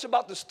not so much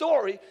about the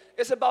story.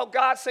 It's about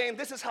God saying,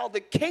 this is how the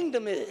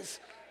kingdom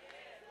is.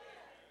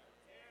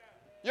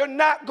 You're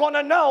not going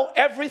to know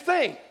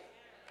everything.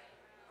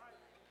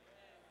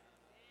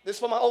 This is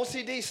for my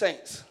OCD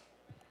saints.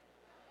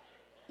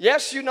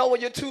 Yes, you know where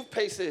your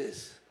toothpaste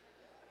is.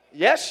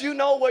 Yes, you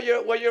know where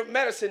your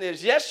medicine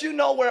is. Yes, you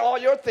know where all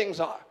your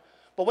things are.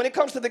 But when it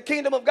comes to the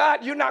kingdom of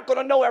God, you're not going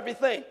to know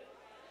everything.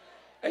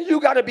 And you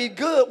got to be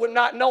good with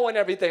not knowing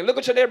everything. Look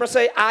at your neighbor and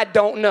say, I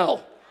don't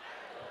know.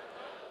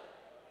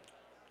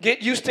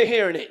 Get used to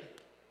hearing it.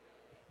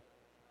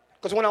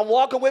 Because when I'm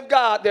walking with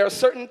God, there are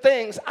certain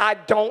things I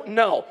don't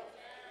know.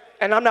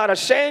 And I'm not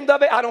ashamed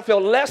of it. I don't feel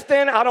less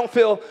than. I don't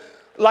feel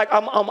like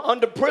I'm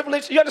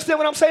underprivileged. You understand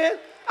what I'm saying?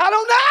 I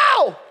don't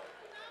know.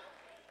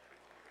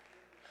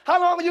 How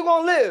long are you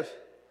going to live?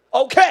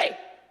 Okay.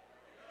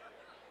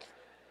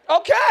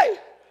 Okay.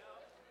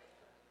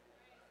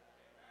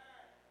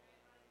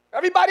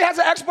 Everybody has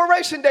an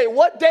expiration date.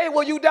 What day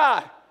will you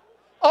die?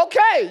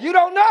 Okay, you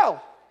don't know.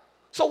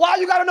 So why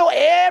you got to know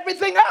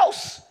everything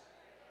else?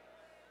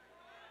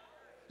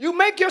 You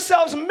make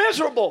yourselves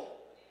miserable.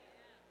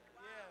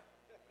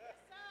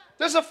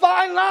 There's a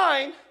fine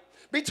line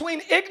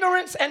between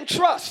ignorance and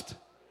trust.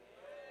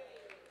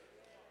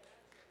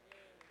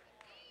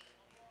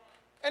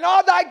 And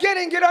all thy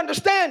getting, get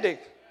understanding.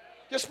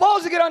 You're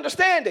supposed to get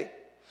understanding.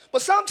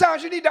 But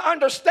sometimes you need to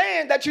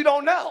understand that you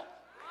don't know.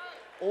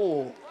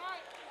 Oh.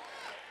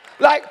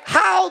 Like,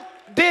 how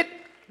did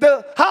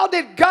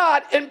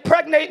God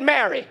impregnate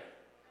Mary?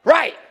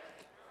 Right.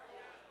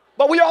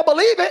 But we all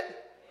believe it,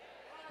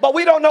 but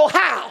we don't know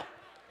how.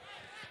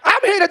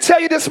 I'm here to tell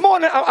you this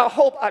morning, I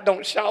hope I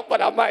don't shout,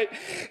 but I might.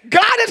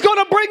 God is going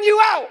to bring you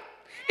out,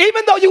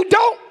 even though you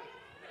don't.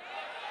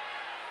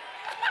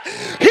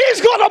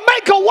 He's going to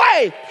make a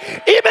way,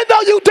 even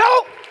though you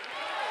don't.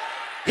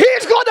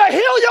 He's going to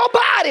heal your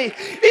body,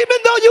 even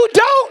though you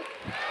don't.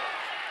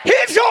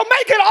 He's going to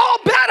make it all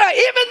better,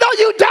 even though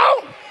you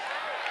don't.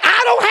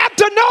 I don't have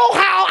to know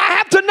how. I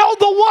have to know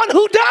the one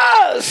who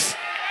does.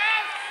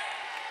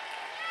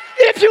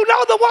 If you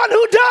know the one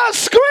who does,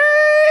 scream.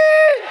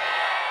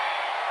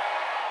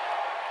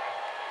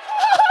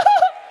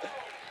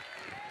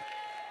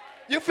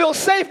 You feel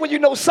safe when you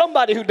know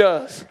somebody who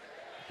does.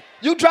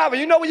 You driving,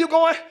 you know where you're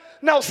going?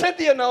 No,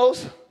 Cynthia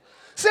knows.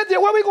 Cynthia,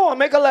 where we going?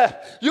 Make a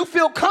left. You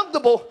feel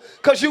comfortable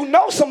because you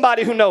know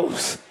somebody who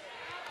knows.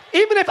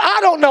 Even if I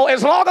don't know,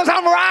 as long as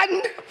I'm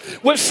riding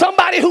with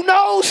somebody who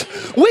knows,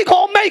 we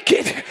gonna make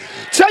it.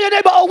 Tell your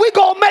neighbor, oh, we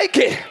gonna make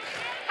it.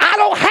 I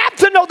don't have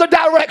to know the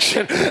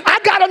direction. I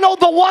gotta know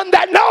the one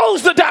that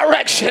knows the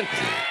direction.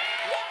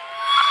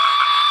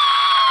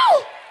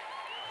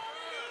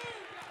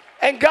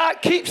 And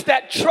God keeps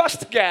that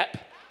trust gap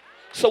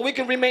so we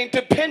can remain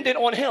dependent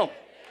on him.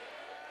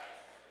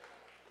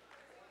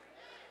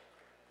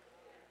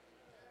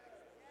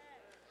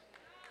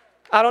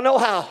 I don't know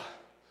how.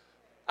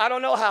 I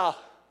don't know how.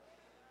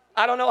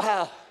 I don't know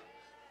how.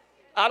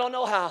 I don't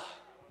know how.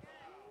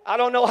 I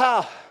don't know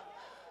how.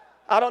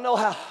 I don't know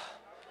how.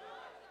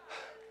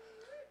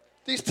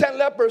 These 10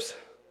 lepers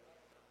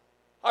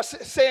are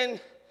saying,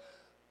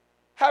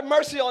 have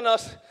mercy on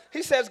us.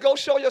 He says, go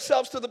show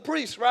yourselves to the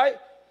priest, right?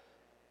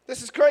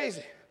 This is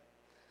crazy.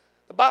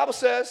 The Bible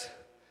says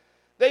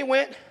they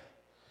went.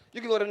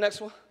 You can go to the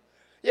next one.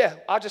 Yeah,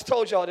 I just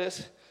told y'all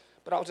this,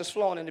 but I was just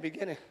flowing in the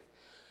beginning.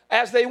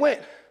 As they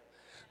went,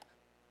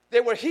 they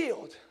were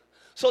healed.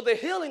 So the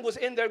healing was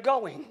in their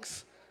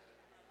goings.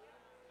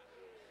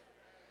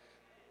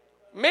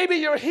 Maybe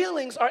your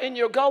healings are in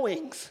your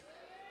goings.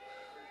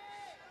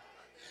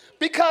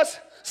 Because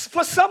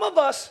for some of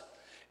us,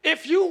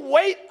 if you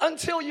wait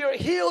until you're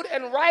healed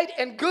and right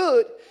and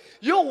good,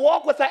 you'll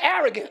walk with an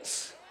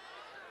arrogance.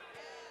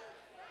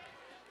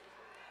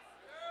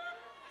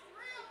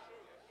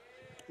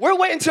 We're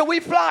waiting until we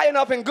fly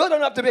enough and good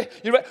enough to be,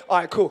 you ready? All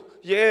right, cool.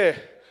 Yeah,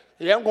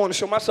 I'm going to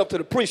show myself to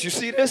the priest. You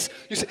see this?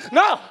 You see?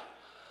 No.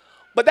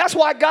 But that's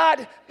why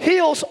God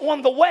heals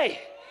on the way.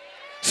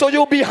 So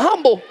you'll be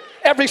humble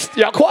every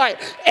step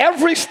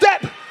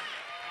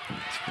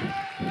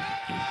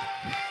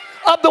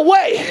of the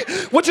way,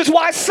 which is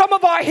why some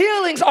of our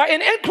healings are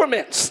in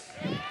increments.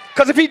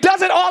 Because if he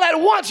does it all at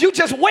once, you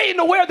just waiting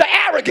to wear the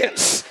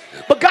arrogance.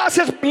 But God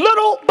says,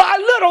 little by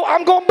little,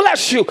 I'm going to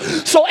bless you.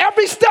 So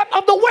every step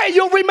of the way,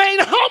 you'll remain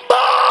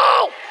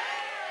humble.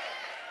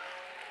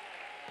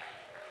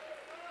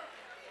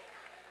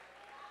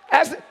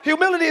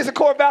 Humility is a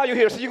core value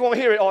here, so you're going to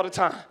hear it all the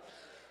time.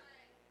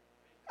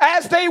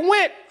 As they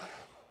went,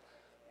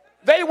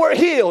 they were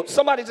healed.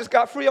 Somebody just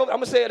got free over. I'm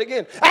going to say it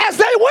again. As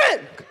they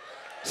went.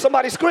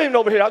 Somebody screamed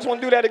over here. I just want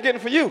to do that again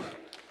for you.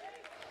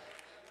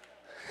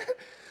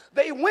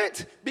 They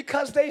went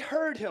because they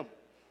heard him.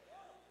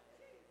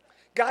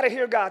 Got to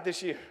hear God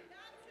this year.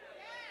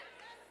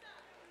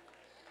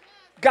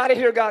 Got to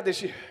hear God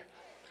this year.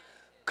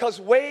 Because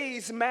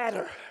ways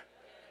matter.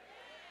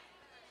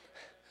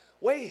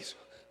 Ways.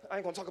 I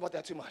ain't going to talk about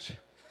that too much.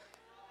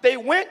 They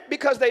went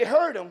because they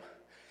heard him.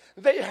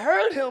 They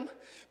heard him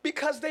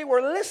because they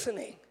were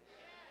listening.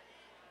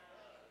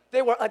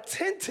 They were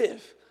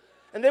attentive.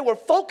 And they were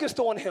focused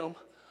on him,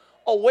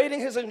 awaiting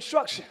his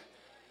instruction.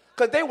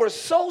 Because they were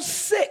so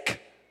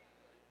sick,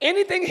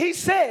 anything he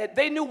said,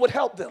 they knew would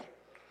help them.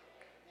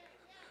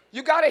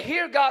 You got to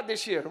hear God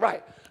this year,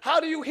 right? How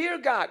do you hear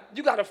God?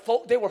 You got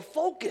to they were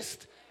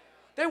focused.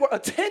 They were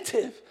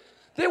attentive.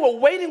 They were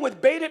waiting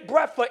with bated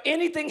breath for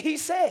anything he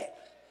said.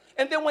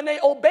 And then when they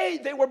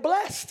obeyed, they were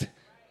blessed.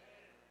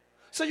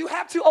 So you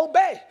have to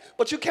obey,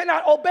 but you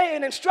cannot obey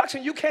an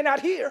instruction you cannot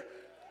hear.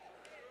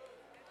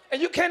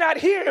 And you cannot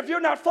hear if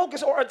you're not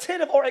focused or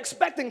attentive or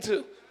expecting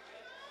to.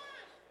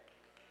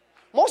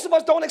 Most of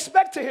us don't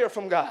expect to hear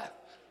from God.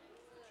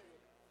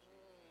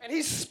 And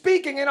he's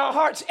speaking in our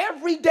hearts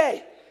every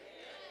day.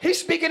 He's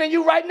speaking in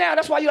you right now.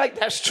 That's why you're like,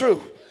 that's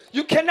true.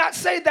 You cannot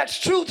say that's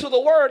true to the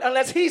word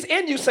unless he's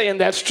in you saying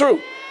that's true.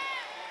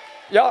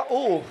 Y'all,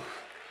 ooh.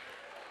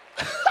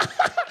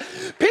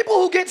 People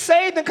who get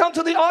saved and come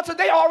to the altar,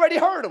 they already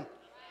heard him.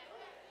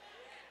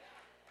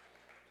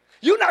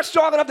 You're not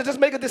strong enough to just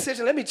make a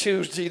decision. Let me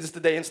choose Jesus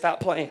today and stop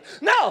playing.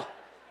 No.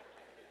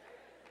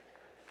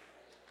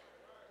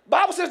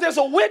 Bible says there's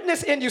a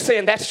witness in you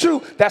saying that's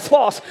true, that's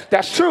false,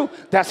 that's true,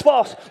 that's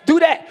false. Do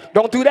that,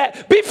 don't do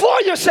that before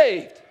you're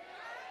saved.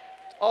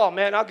 Oh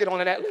man, I'll get on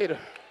to that later.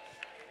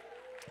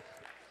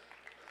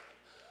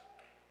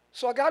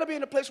 So I got to be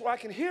in a place where I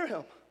can hear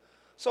him.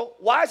 So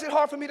why is it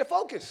hard for me to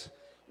focus?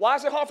 Why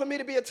is it hard for me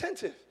to be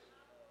attentive?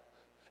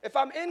 If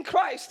I'm in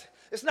Christ,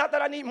 it's not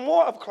that I need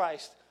more of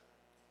Christ.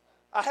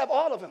 I have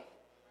all of him.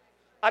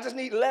 I just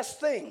need less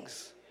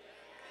things.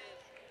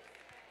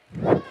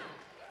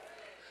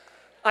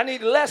 I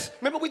need less.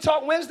 Remember we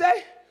talked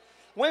Wednesday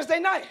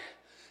night.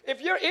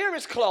 If your ear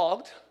is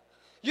clogged,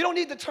 you don't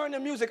need to turn the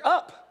music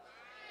up.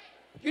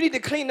 You need to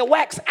clean the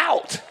wax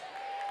out.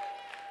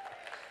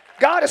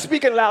 God is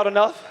speaking loud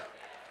enough.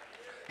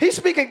 He's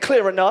speaking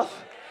clear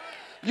enough.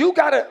 You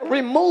got to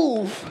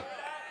remove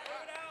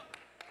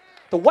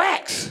the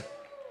wax.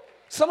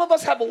 Some of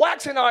us have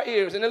wax in our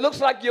ears, and it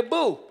looks like your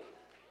boo.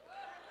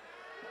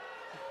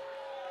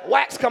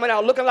 Wax coming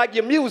out looking like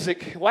your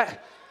music.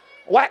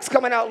 Wax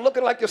coming out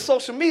looking like your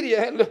social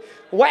media.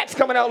 Wax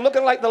coming out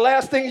looking like the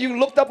last thing you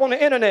looked up on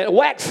the internet.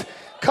 Wax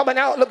coming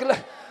out looking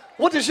like,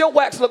 what does your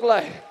wax look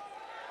like?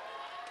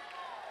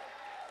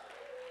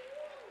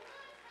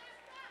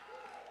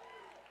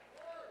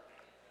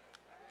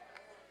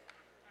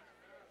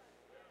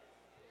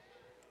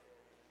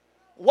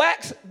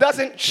 Wax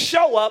doesn't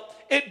show up,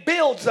 it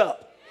builds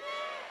up.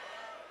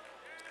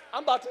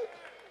 I'm about to.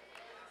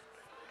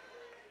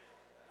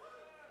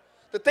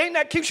 The thing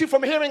that keeps you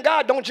from hearing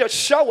God don't just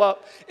show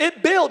up,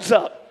 it builds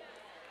up.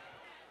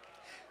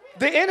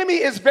 The enemy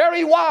is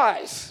very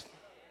wise,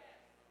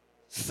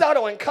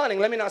 subtle and cunning.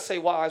 Let me not say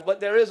wise, but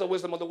there is a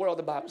wisdom of the world,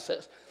 the Bible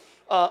says.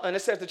 And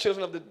it says the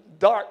children of the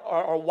dark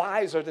are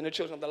wiser than the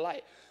children of the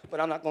light.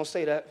 But I'm not going to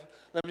say that.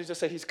 Let me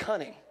just say he's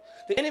cunning.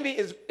 The enemy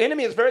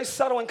is very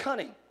subtle and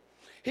cunning.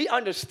 He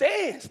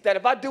understands that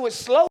if I do it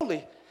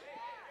slowly,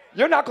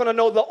 you're not going to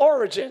know the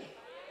origin.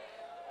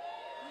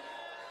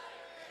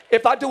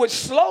 If I do it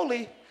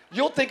slowly,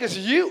 you'll think it's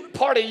you,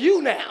 part of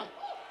you now.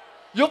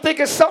 You'll think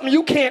it's something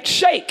you can't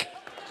shake.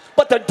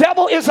 But the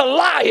devil is a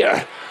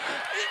liar.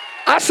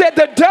 I said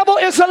the devil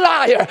is a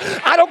liar.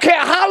 I don't care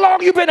how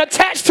long you've been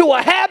attached to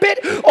a habit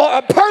or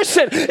a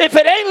person. If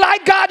it ain't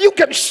like God, you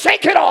can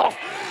shake it off.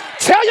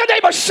 Tell your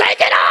neighbor, shake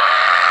it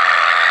off.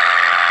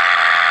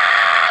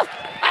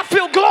 I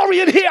feel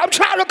glory in here. I'm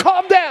trying to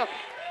calm down.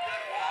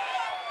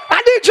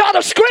 I need y'all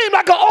to scream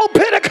like an old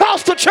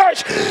Pentecostal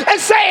church and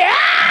say,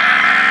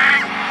 ah!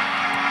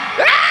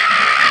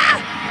 Ah!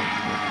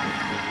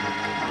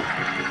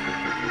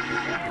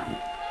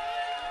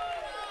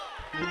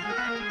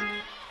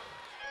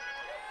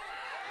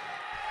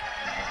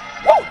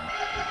 Woo!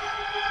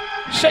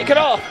 Shake it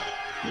off.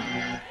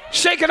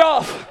 Shake it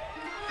off.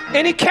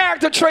 Any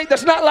character trait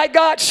that's not like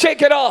God,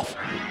 shake it off.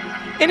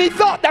 Any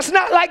thought that's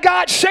not like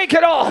God, shake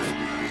it off.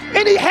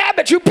 Any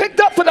habit you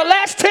picked up for the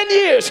last 10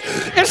 years,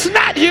 it's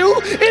not you,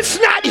 it's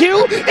not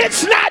you,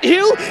 it's not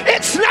you,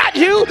 it's not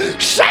you.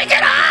 Shake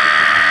it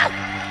off!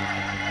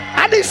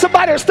 I need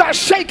somebody to start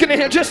shaking in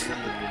here. Just.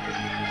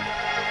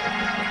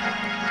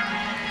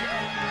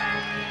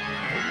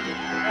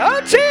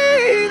 Oh,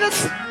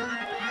 Jesus.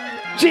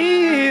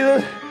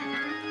 Jesus.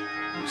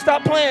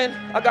 Stop playing.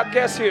 I got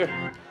guests here.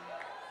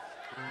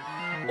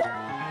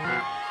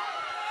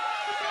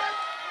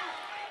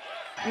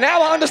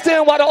 Now I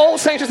understand why the old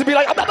saints used to be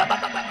like,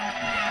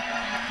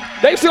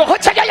 They still,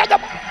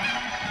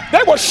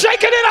 they were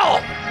shaking it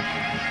off.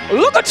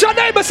 Look at your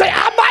neighbor and say,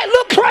 I might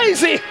look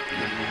crazy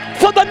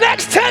for the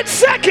next 10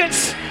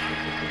 seconds,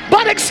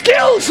 but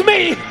excuse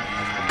me,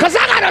 because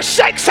I got to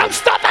shake some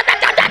stuff.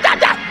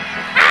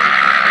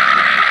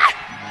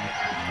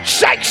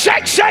 Shake,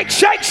 shake, shake,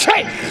 shake,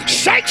 shake,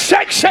 shake,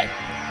 shake, shake.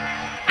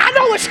 I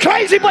know it's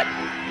crazy, but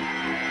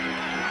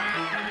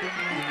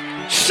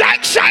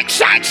shake, shake,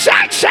 shake,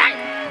 shake, shake.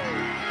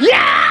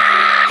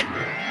 Yeah!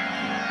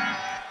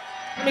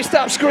 Let me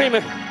stop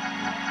screaming.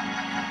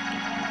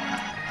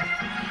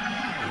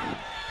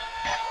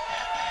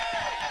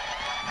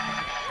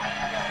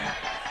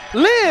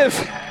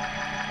 Live.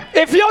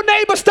 If your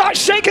neighbor starts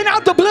shaking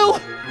out the blue,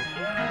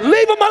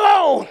 leave them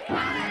alone.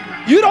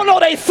 You don't know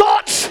their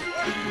thoughts.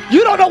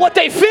 You don't know what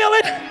they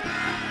feeling.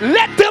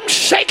 Let them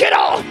shake it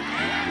off.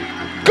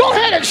 Go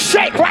ahead and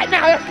shake right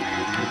now.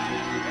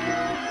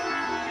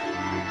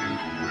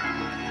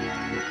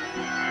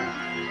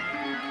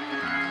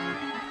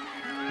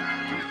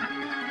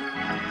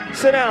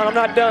 Sit down, I'm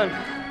not done.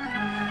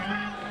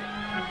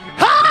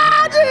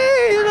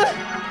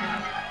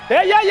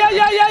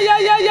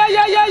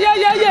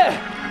 Yeah.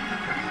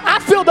 I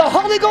feel the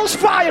Holy Ghost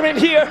fire in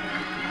here,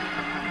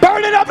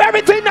 burning up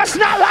everything that's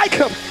not like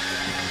him.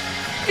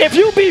 If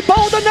you be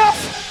bold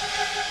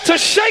enough to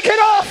shake it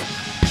off,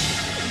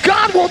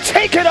 God will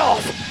take it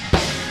off.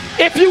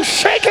 If you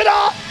shake it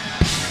off,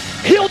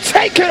 he'll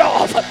take it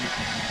off.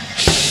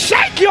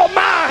 Shake your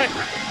mind.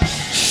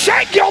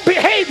 Shake your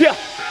behavior.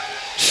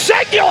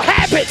 Shake your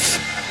habits.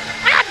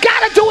 I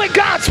gotta do it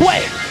God's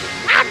way.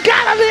 I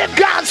gotta live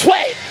God's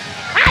way.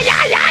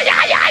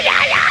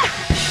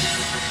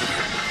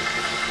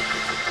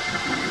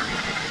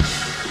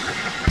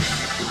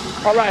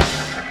 All right.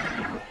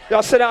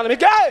 Y'all sit down. Let me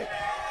go.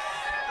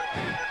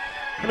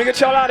 Let me get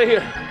y'all out of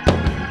here.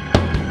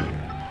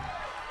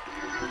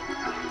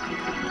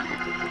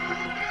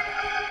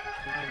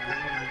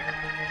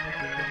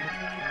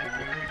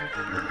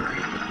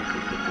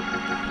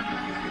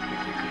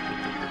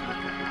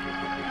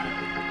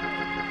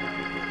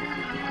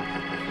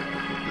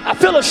 I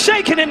feel a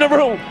shaking in the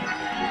room.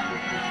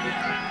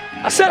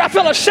 I said I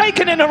feel a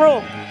shaking in the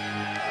room.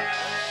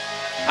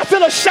 I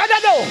feel a shaking.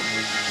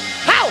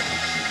 How?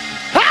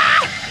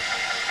 Ah!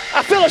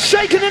 I feel a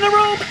shaking in the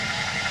room.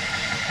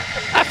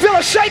 I feel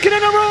a shaking in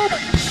the room.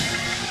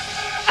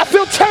 I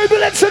feel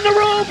turbulence in the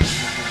room.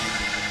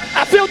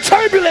 I feel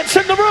turbulence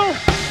in the room.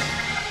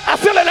 I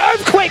feel an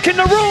earthquake in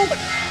the room.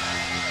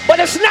 But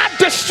it's not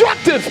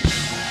destructive.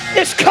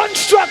 It's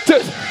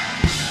constructive.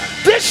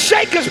 This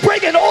shake is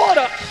bringing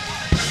order.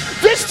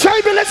 This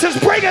turbulence is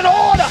bringing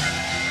order.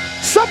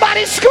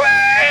 Somebody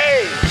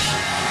scream!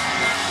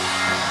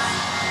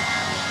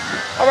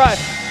 All right,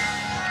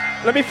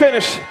 let me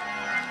finish.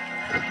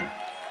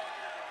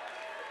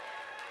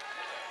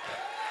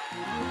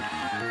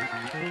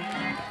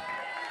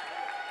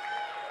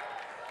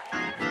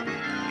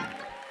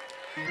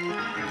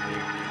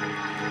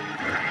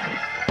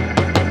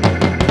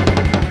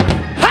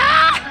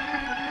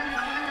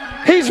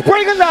 He's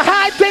bringing the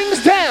high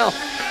things down.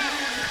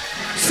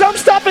 Some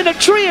stuff in the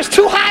tree is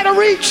too high to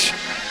reach.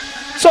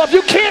 So if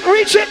you can't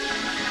reach it,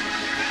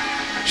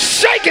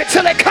 shake it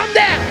till it come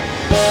down.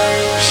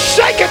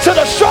 Shake it till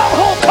the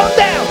stronghold come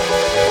down.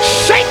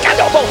 Shake it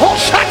over whole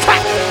shot.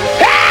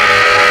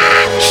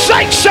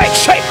 Shake, shake,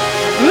 shake.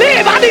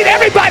 Live. I need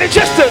everybody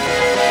just to.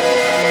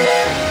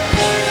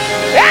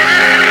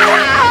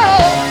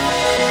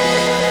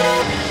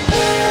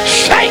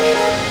 Shake,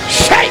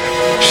 shake,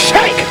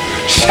 shake,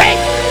 shake,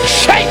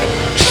 shake.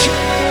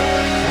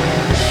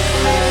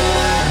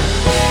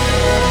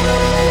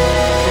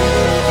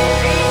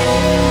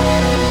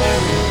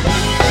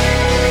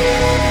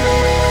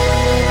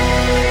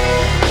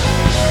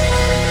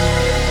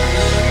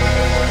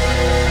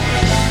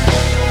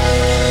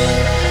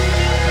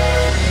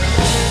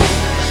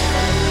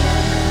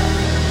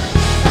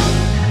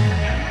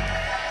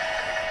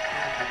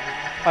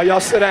 All right,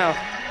 y'all sit down.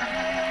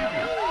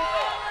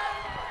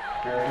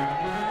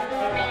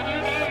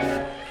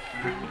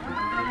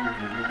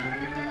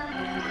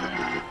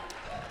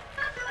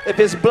 If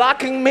it's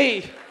blocking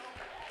me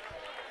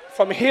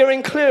from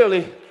hearing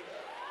clearly,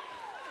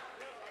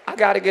 I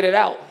got to get it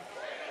out.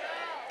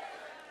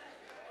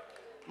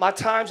 My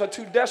times are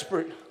too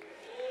desperate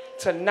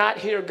to not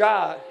hear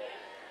God.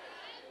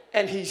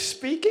 And he's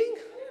speaking?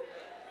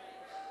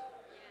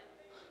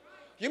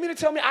 You mean to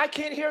tell me I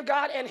can't hear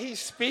God and he's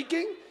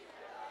speaking?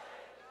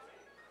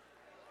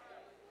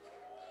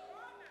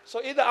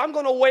 So either I'm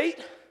going to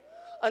wait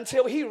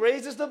until he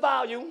raises the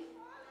volume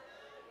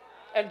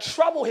and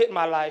trouble hit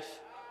my life,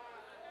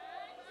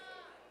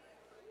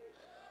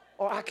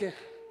 or I can.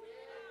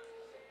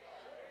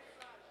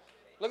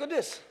 Look at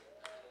this.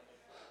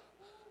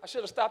 I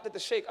should have stopped at the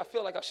shake. I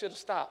feel like I should have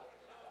stopped.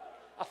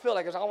 I feel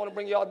like I don't want to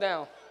bring y'all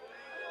down.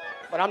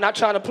 But I'm not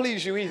trying to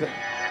please you either.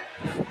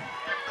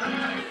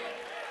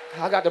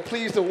 I got to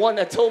please the one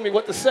that told me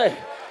what to say.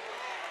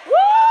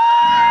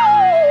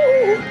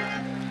 Woo!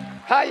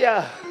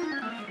 Hiya.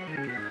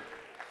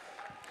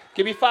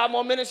 Give me 5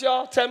 more minutes,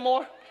 y'all. 10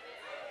 more.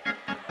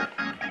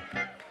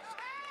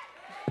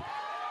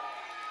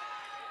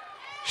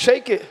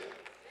 Shake it.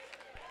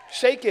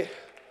 Shake it.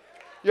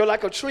 You're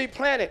like a tree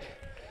planted,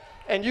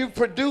 and you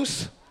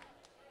produce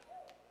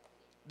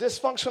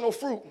dysfunctional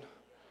fruit.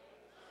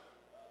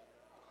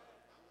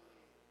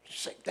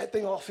 Shake that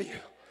thing off of you.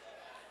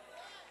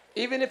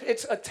 Even if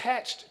it's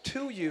attached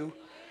to you,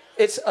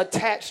 it's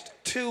attached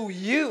to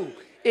you.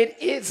 It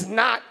is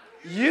not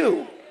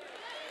you.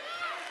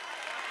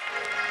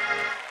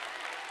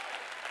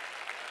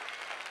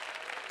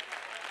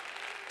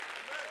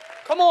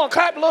 Come on,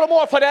 clap a little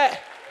more for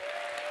that.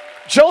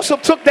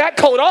 Joseph took that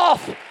coat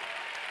off.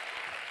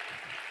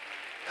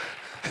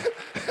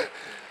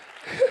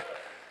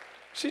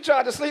 She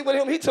tried to sleep with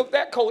him. He took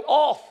that coat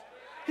off.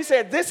 He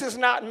said, this is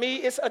not me.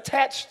 It's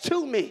attached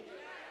to me.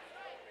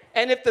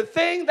 And if the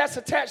thing that's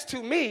attached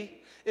to me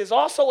is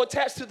also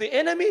attached to the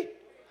enemy,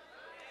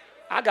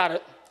 I got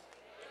it.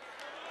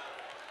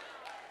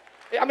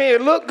 I mean,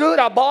 it looked good.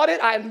 I bought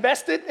it. I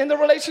invested in the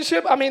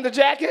relationship. I mean, the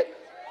jacket.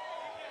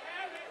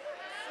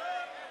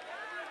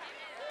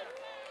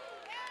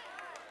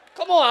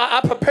 Come on, I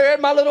prepared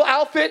my little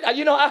outfit.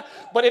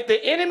 But if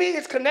the enemy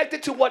is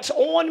connected to what's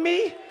on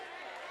me,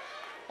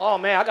 oh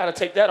man, I got to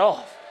take that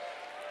off.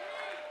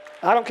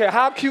 I don't care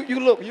how cute you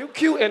look. You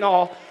cute and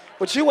all,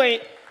 but you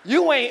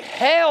ain't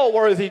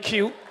hell-worthy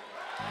cute.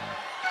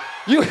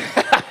 No.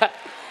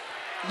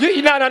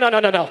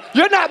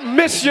 You're not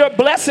miss your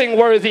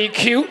blessing-worthy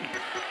cute.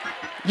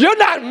 You're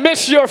not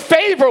miss your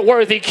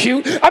favor-worthy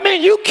cute. I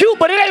mean, you cute,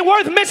 but it ain't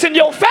worth missing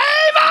your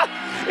favor.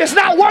 It's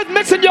not worth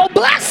missing your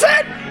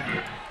blessing.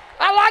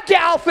 I like your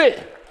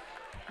outfit,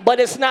 but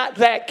it's not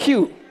that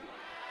cute.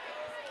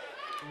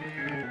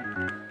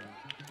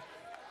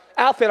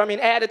 Outfit, I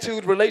mean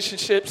attitude,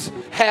 relationships,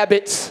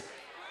 habits.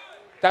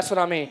 That's what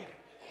I mean.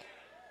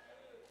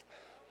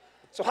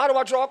 So how do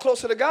I draw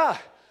closer to God?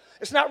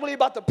 It's not really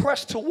about the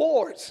press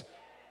towards.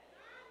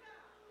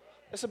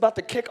 It's about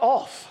the kick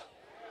off.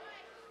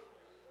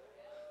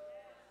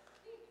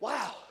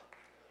 Wow.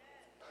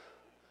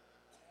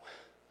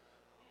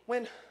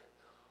 When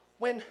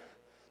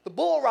the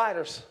bull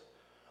riders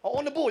are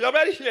on the bull, y'all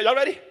ready? Yeah, y'all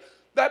ready?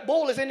 That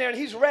bull is in there and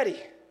he's ready.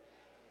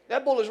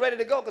 That bull is ready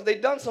to go because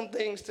they've done some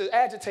things to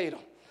agitate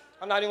him.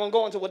 I'm not even going to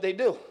go into what they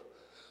do.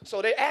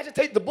 So they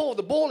agitate the bull.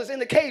 The bull is in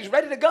the cage,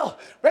 ready to go.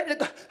 Ready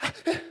to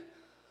go.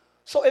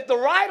 So if the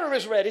rider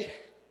is ready,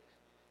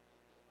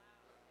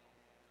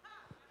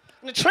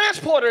 and the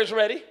transporter is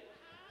ready,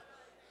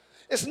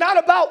 it's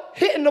not about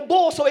hitting the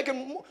bull so it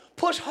can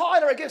push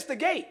harder against the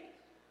gate.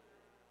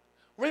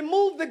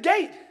 Remove the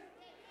gate.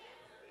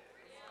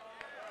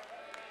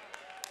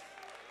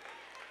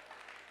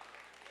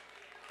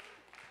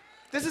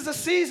 This is a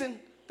season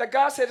that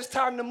God said it's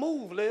time to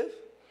move, Liv.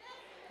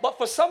 But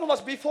for some of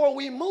us, before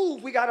we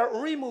move, we got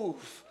to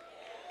remove.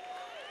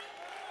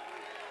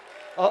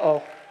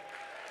 Uh-oh.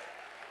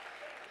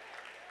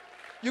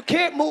 You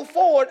can't move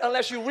forward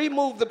unless you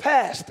remove the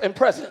past and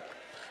present.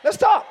 Let's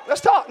talk.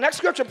 Next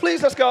scripture,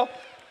 please. Let's go.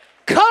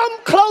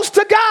 Come close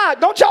to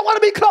God. Don't y'all want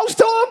to be close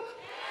to him?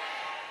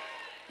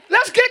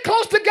 Let's get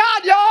close to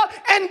God, y'all,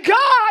 and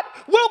God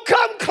will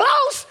come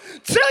close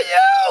to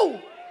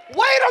you.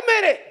 Wait a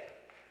minute.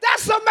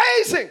 That's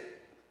amazing.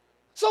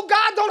 So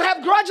God don't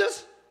have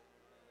grudges.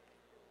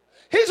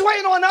 He's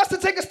waiting on us to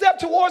take a step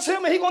towards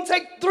him, and he's going to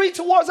take 3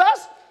 towards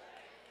us.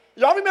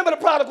 Y'all remember the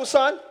prodigal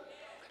son?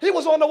 He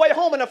was on the way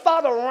home, and the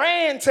father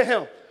ran to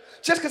him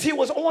just because he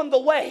was on the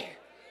way.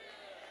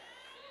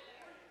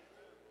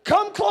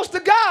 Come close to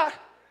God,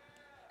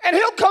 and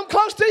he'll come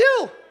close to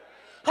you.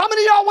 How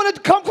many of y'all want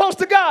to come close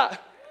to God?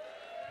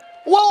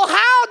 Well,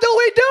 how do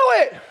we do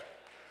it?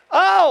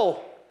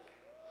 Oh,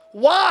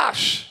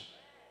 wash.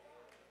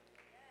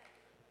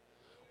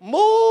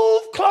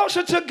 Move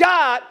closer to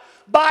God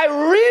by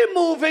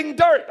removing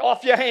dirt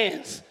off your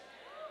hands.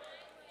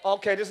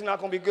 Okay, this is not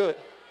going to be good.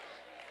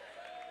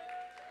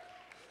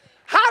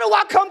 How do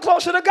I come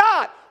closer to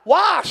God?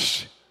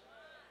 Wash.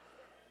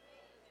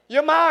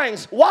 Your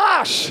minds,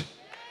 wash.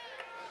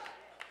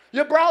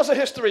 Your browser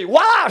history,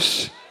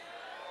 wash.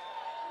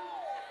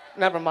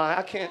 Never mind,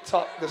 I can't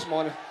talk this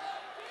morning.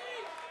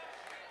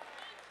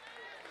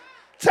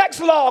 Text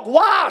log,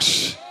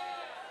 wash.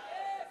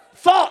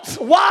 Thoughts,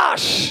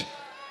 wash.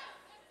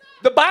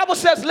 The Bible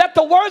says, let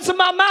the words of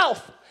my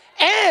mouth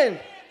and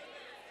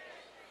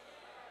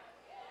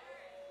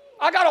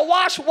I got to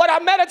wash what I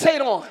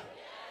meditate on.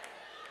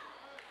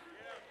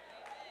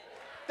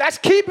 That's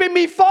keeping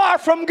me far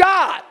from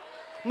God.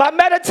 My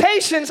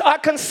meditations are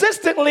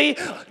consistently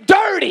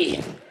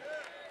dirty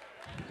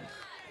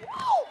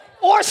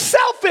or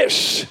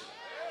selfish.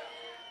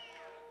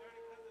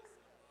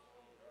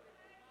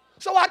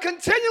 So I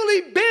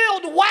continually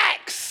build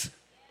wax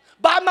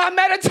by my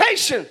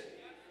meditation.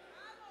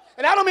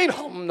 And I don't mean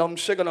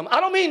hum-num-sugar-num.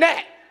 I don't mean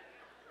that.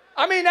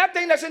 I mean that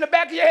thing that's in the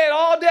back of your head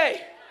all day.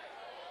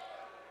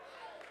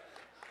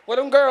 Where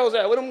them girls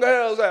at?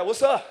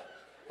 What's up?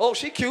 Oh,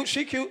 she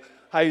cute.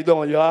 How you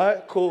doing? You all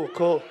right?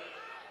 Cool.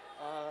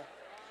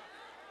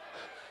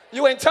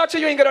 You ain't touch her,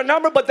 you ain't get her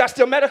number, but that's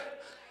still matter.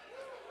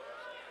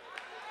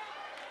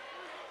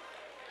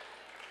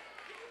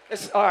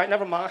 It's all right,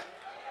 never mind.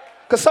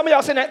 Because some of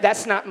y'all saying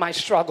that's not my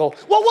struggle.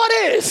 Well, what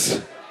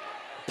is?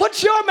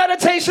 Put your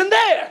meditation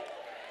there.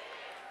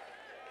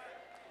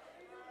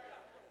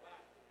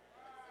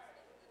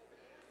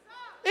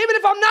 Even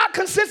if I'm not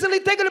consistently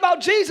thinking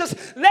about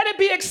Jesus, let it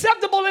be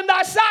acceptable in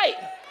thy sight.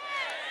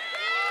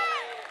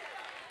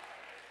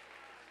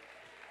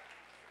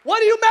 What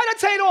do you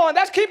meditate on?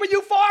 That's keeping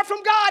you far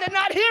from God and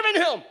not hearing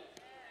him.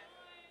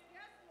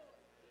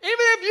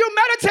 Even if you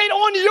meditate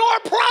on your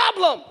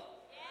problem,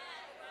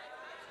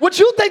 what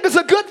you think is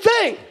a good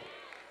thing.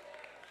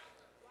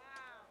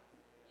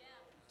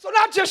 So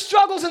not just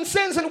struggles and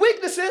sins and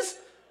weaknesses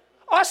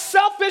are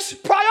selfish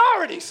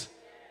priorities.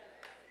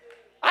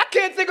 I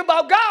can't think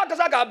about God because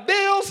I got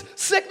bills,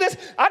 sickness.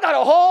 I got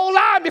a whole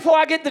line before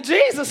I get to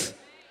Jesus.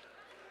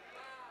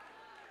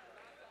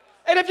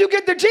 And if you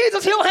get to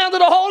Jesus, he'll handle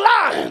the whole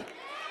line.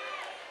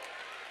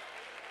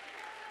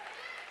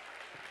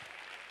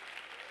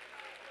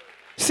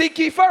 Seek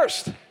ye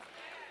first.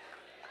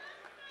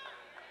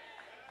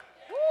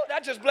 Ooh,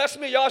 that just blessed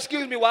me. Y'all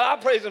excuse me while I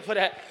praise him for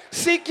that.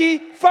 Seek ye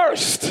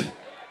first.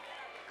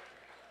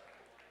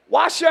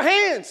 Wash your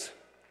hands.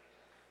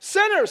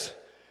 Sinners,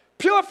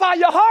 purify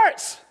your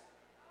hearts.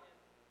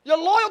 Your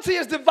loyalty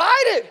is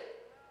divided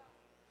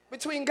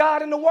between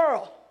God and the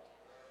world.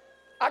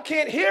 I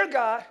can't hear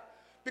God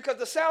because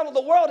the sound of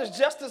the world is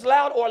just as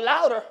loud or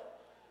louder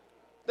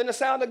than the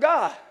sound of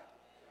God.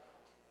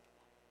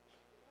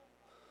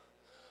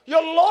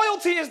 Your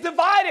loyalty is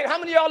divided. How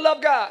many of y'all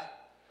love God?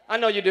 I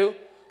know you do.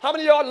 How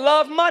many of y'all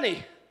love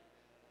money?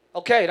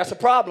 Okay, that's a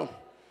problem.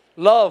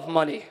 Love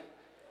money.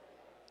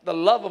 The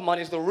love of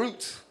money is the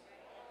root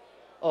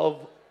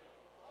of,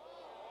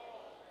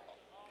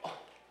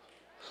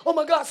 oh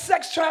my God,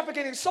 sex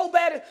trafficking is so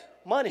bad.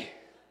 Money.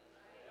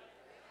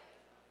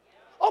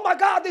 Oh my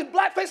God, this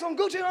blackface on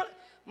Gucci.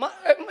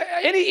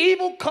 Any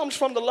evil comes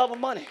from the love of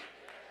money.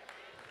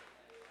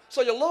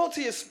 So your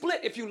loyalty is split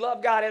if you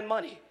love God and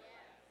money.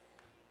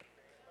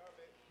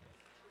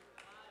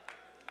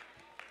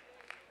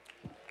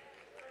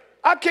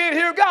 I can't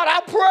hear God.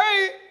 I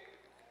pray.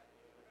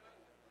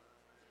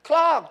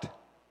 Clogged.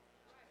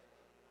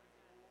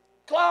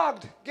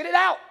 Get it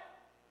out.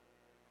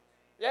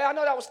 Yeah, I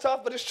know that was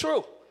tough, but it's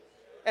true.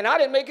 And I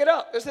didn't make it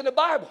up. It's in the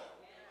Bible.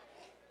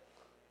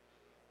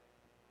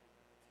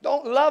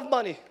 Don't love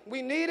money.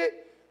 We need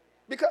it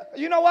because,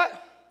 you know what?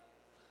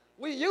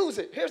 We use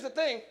it. Here's the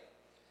thing.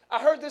 I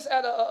heard this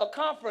at a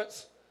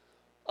conference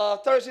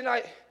Thursday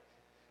night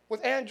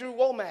with Andrew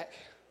Womack.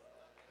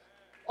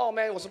 Oh,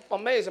 man, it was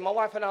amazing. My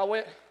wife and I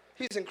went.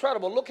 He's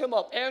incredible. Look him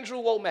up, Andrew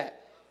Womack.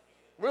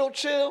 Real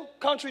chill,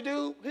 country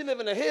dude. He live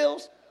in the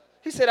hills.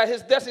 He said at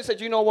his desk, he said,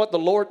 you know what the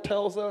Lord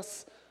tells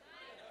us?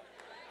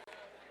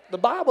 The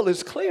Bible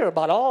is clear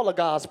about all of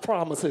God's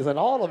promises and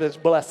all of his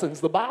blessings.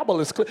 The Bible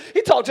is clear.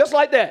 He talked just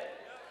like that.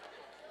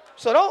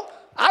 So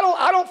I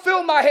don't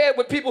fill my head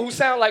with people who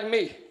sound like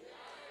me.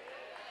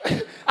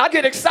 I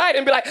get excited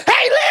and be like,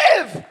 hey,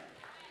 live!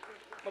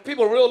 But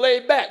people are real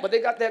laid back, but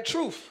they got that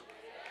truth.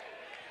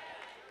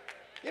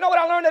 You know what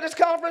I learned at this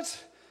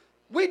conference?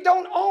 We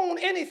don't own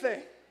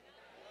anything.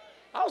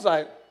 I was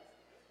like,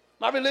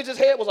 my religious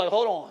head was like,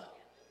 hold on.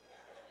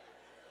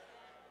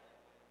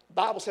 The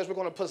Bible says we're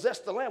going to possess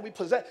the land.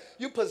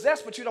 You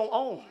possess, but you don't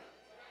own.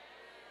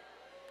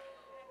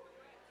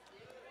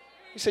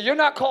 He said, you're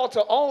not called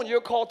to own, you're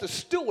called to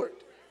steward.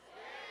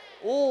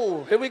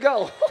 Ooh, here we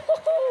go.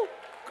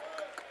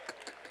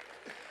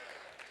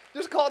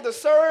 Just called to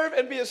serve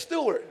and be a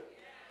steward.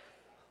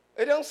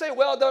 It don't say,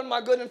 well done,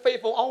 my good and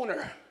faithful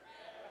owner.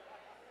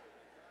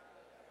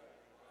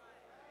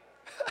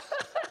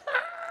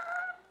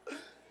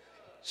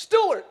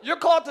 Steward. You're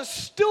called to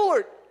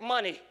steward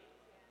money.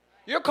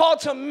 You're called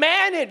to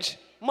manage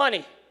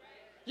money.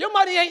 Your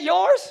money ain't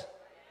yours.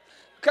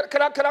 Could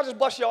I just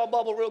bust y'all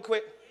bubble real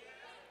quick?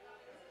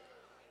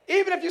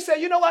 Even if you say,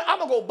 you know what, I'm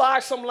going to go buy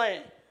some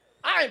land.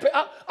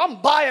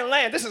 I'm buying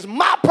land. This is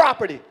my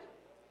property.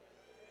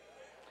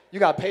 You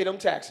got to pay them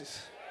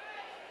taxes.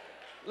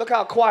 Look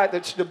how quiet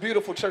the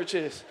beautiful church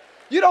is.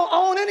 You don't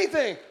own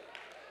anything.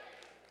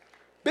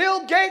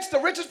 Bill Gates, the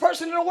richest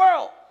person in the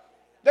world,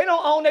 they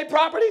don't own their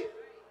property.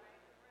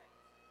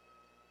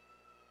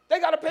 They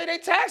got to pay their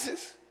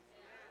taxes.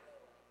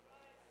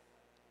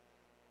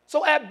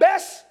 So at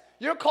best,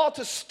 you're called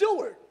to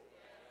steward.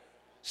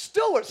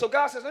 Steward. So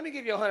God says, let me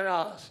give you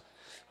 $100.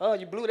 Oh,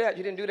 you blew that.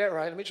 You didn't do that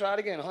right. Let me try it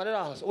again.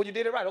 $100. Oh, you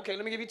did it right. Okay,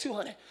 let me give you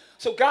 $200.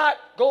 So God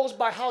goes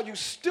by how you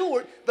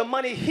steward the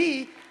money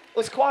he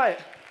was quiet.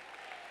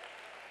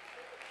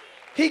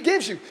 He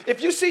gives you.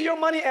 If you see your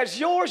money as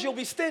yours, you'll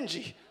be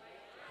stingy.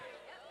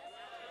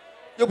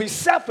 You'll be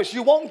selfish.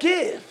 You won't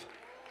give.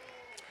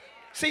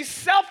 See,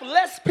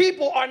 selfless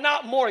people are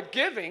not more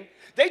giving.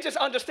 They just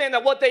understand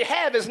that what they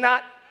have is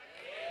not,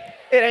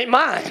 it ain't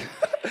mine.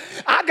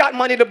 I got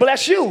money to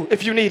bless you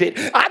if you need it.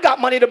 I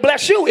got money to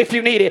bless you if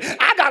you need it.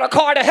 I got a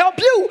car to help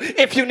you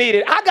if you need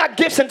it. I got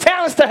gifts and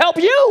talents to help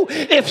you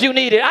if you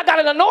need it. I got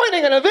an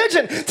anointing and a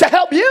vision to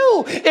help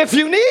you if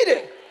you need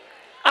it.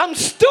 I'm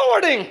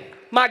stewarding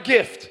my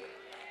gift.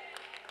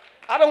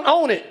 I don't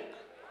own it.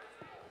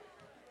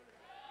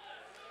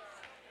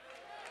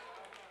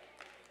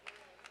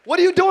 What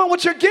are you doing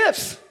with your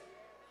gifts?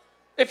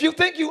 If you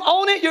think you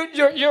own it,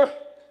 you're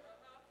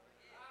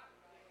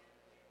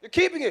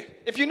keeping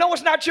it. If you know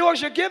it's not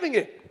yours, you're giving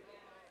it.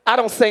 I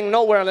don't sing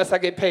nowhere unless I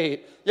get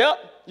paid. Yep,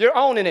 you're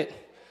owning it.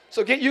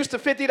 So get used to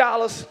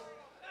 $50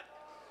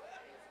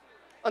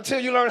 until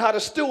you learn how to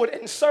steward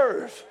and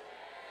serve.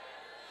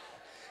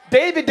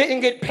 David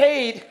didn't get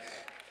paid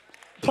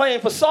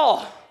playing for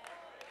Saul.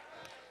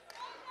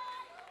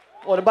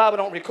 Well, the Bible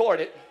don't record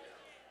it.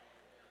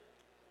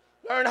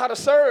 Learn how to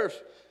serve.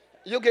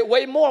 You'll get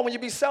way more when you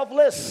be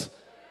selfless.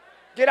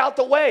 Get out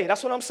the way.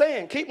 That's what I'm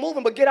saying. Keep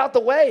moving, but get out the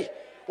way.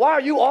 Why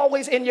are you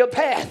always in your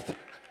path?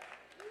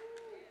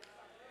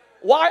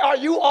 Why are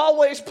you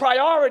always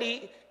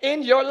priority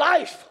in your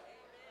life?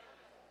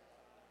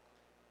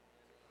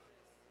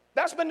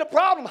 That's been the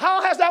problem.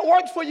 How has that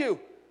worked for you?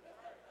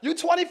 You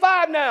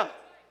 25 now.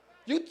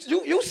 You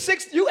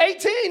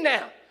 18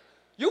 now.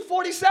 You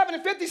 47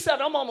 and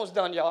 57. I'm almost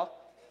done, y'all.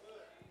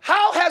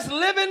 How has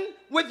living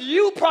with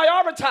you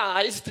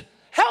prioritized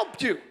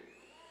helped you?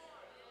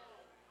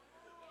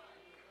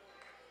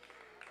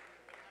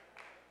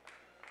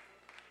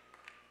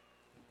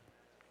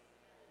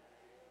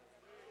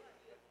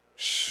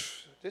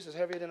 This is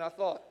heavier than I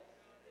thought.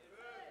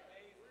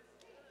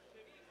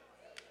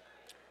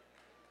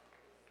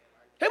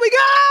 Here we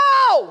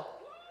go.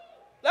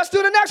 Let's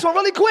do the next one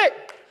really quick.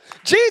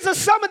 Jesus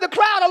summoned the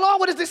crowd along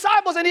with his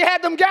disciples, and he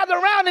had them gather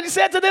around, and he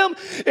said to them,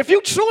 if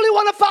you truly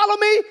want to follow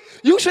me,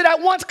 you should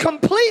at once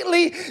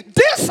completely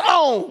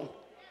disown.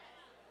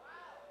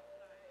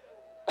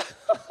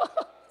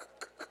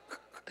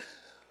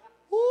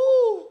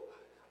 Ooh.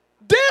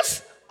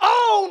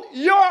 Disown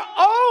your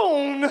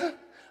own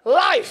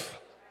life.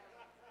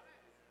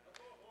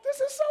 This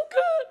is so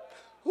good.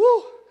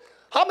 Woo.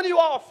 How many of you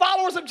are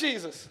followers of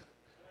Jesus?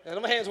 And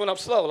my hands went up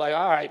slow, like,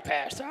 all right,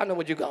 Pastor, I know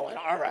where you're going.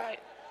 All right.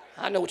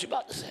 I know what you're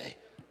about to say.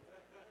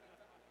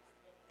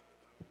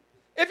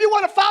 If you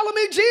want to follow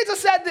me,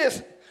 Jesus said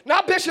this.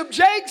 Not Bishop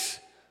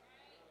Jakes,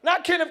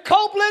 not Kenneth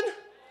Copeland,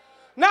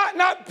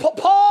 not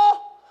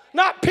Paul,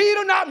 not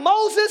Peter, not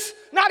Moses,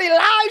 not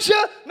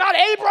Elijah, not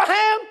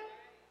Abraham,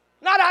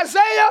 not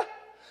Isaiah.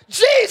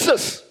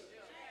 Jesus,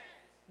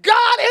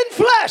 God in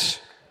flesh,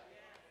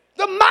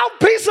 the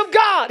mouthpiece of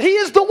God. He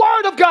is the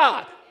word of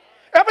God.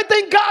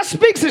 Everything God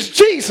speaks is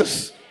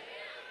Jesus.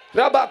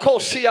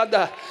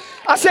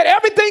 I said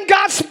everything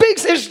God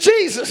speaks is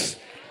Jesus.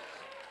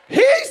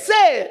 He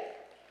said,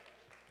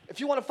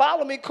 if you want to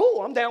follow me,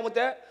 cool, I'm down with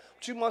that.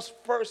 But you must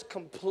first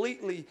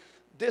completely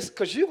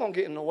because you're going to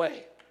get in the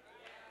way.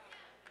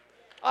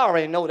 I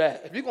already know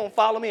that. If you're going to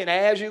follow me and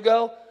as you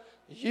go,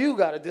 you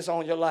got to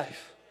disown your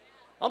life.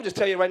 I'm just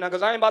telling you right now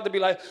because I ain't about to be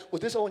like, well,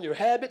 disown your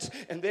habits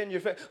and then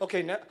your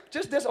okay, now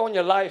just disown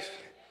your life.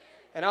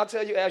 And I'll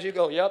tell you as you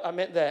go, yep, I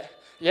meant that.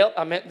 Yep,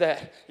 I meant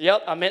that.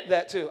 Yep, I meant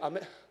that too.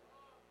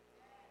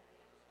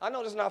 I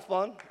know this is not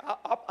fun.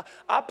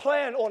 I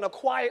plan on a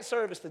quiet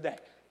service today.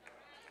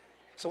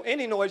 So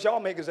any noise y'all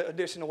make is an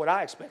addition to what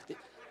I expected.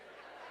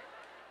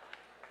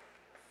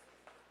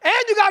 And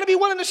you got to be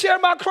willing to share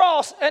my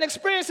cross and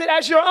experience it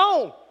as your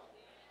own.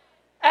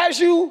 As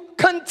you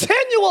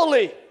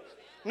continually.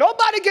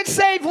 Nobody gets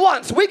saved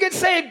once. We get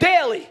saved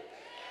daily.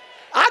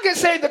 I get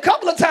saved a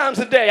couple of times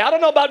a day. I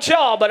don't know about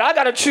y'all, but I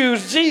got to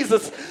choose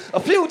Jesus a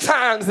few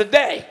times a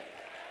day.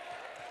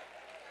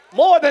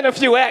 More than a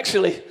few,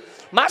 actually.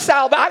 My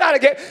salvation, I got to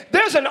get,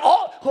 there's an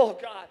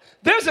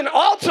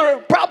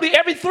altar probably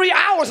every 3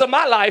 hours of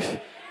my life.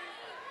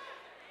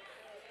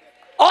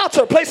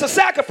 Altar, place of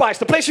sacrifice,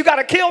 the place you got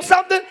to kill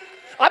something.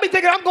 I be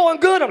thinking I'm going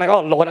good. I'm like,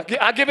 oh, Lord,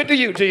 I give it to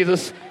you,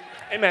 Jesus.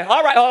 Amen.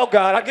 All right, oh,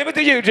 God, I give it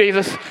to you,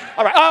 Jesus.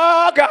 All right,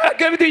 oh, God, I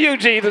give it to you,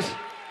 Jesus.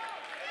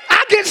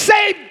 I get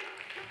saved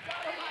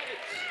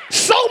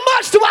so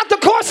much throughout the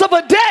course of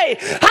a day.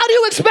 How do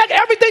you expect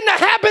everything to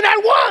happen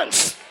at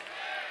once?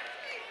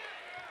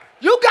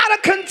 You got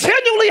to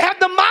continually have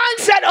the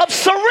mindset of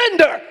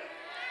surrender.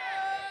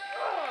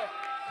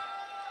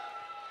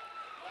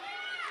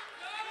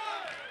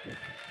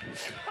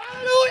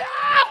 Hallelujah.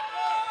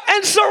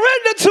 And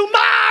surrender to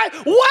my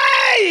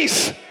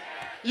ways.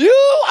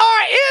 You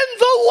are in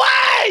the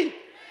way.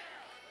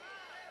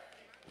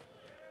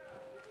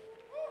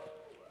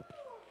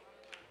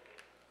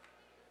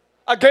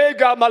 I gave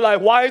God my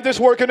life. Why ain't this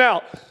working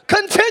out?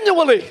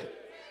 Continually.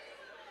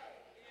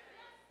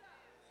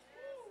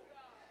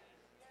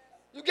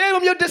 You gave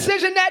him your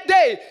decision that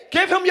day.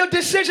 Give him your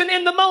decision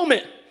in the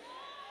moment.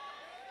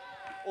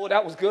 Oh,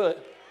 that was good.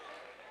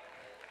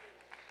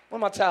 Where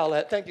my towel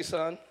at? Thank you,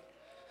 son.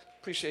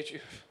 Appreciate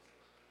you.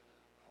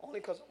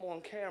 Only because I'm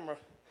on camera.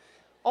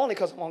 Only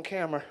because I'm on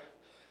camera.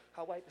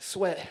 I wipe the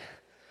sweat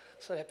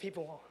so that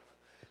people won't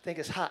think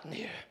it's hot in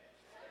here.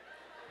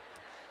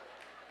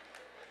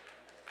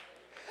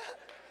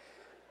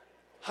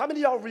 How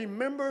many of y'all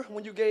remember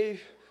when you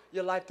gave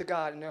your life to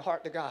God and your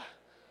heart to God?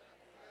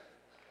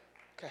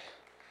 Okay.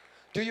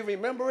 Do you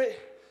remember it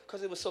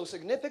because it was so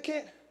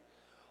significant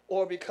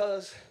or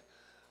because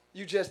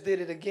you just did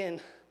it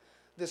again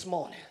this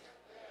morning?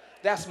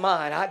 That's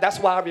mine. That's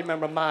why I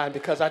remember mine,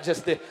 because I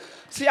just did.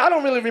 See, I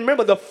don't really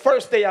remember the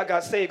first day I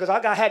got saved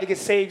because I had to get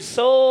saved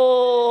so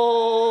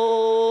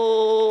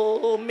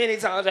many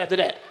times after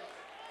that.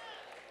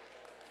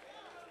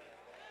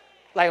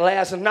 Like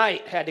last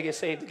night, had to get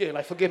saved again.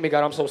 Like, forgive me,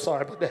 God, I'm so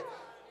sorry about that.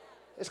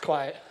 It's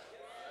quiet.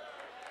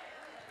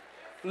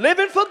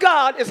 Living for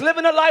God is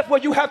living a life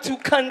where you have to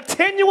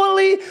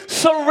continually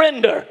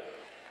surrender.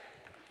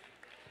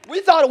 We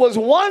thought it was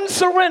one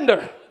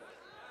surrender.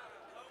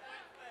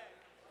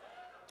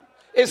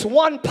 It's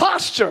one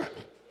posture.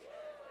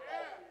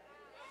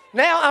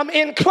 Now I'm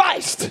in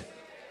Christ,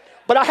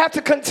 but I have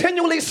to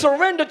continually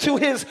surrender to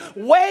his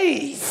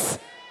ways.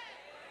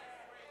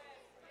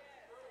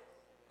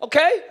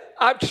 Okay?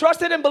 I've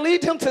trusted and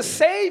believed him to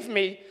save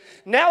me.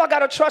 Now I got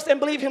to trust and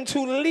believe him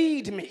to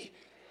lead me.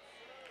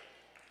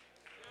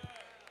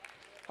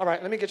 All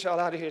right, let me get y'all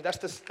out of here. That's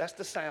the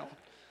sound.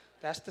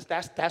 That's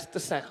the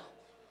sound.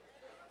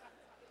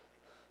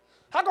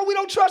 How come we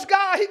don't trust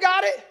God? He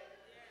got it.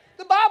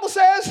 The Bible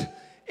says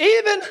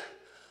even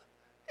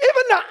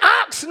the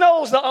ox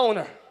knows the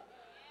owner.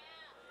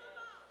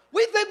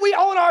 We think we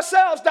own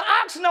ourselves. The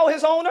ox knows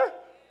his owner.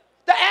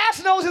 The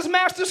ass knows his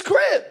master's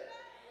crib.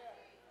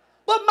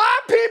 But my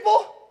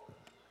people,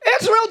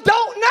 Israel,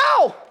 don't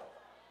know.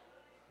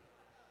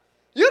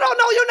 You don't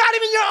know you're not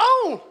even your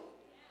own.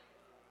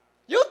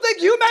 You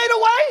think you made a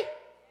way?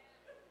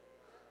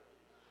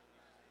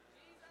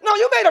 No,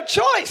 you made a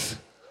choice.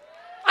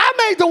 I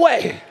made the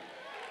way.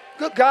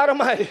 Good God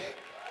Almighty.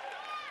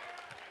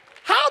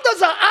 How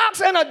does an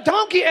ox and a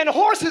donkey and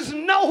horses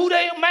know who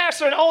their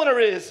master and owner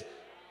is?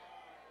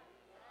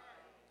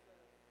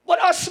 But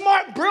a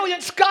smart,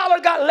 brilliant scholar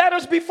got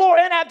letters before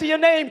and after your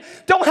name,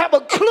 don't have a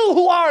clue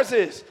who ours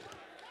is.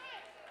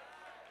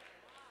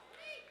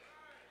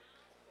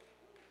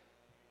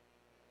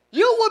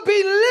 You would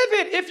be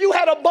livid if you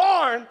had a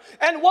barn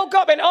and woke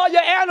up and all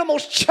your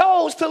animals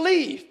chose to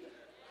leave.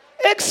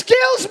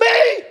 Excuse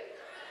me?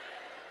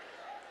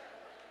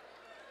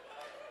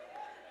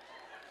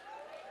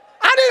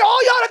 I need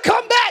all y'all to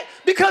come back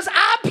because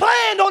I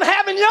planned on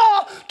having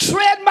y'all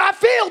tread my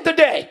field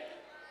today.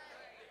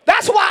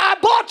 That's why I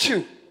bought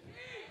you.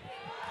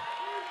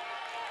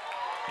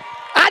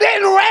 I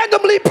didn't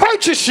randomly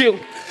purchase you.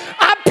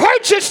 I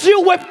purchased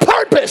you with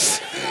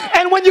purpose.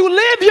 And when you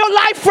live your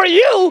life for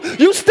you,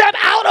 you step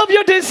out of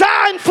your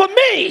design for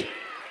me.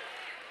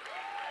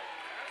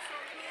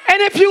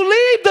 And if you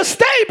leave the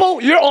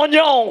stable, you're on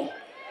your own.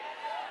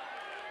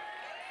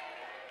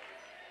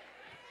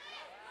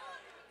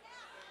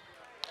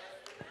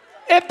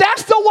 If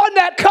that's the one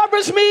that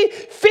covers me,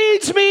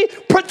 feeds me,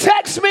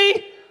 protects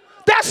me,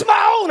 that's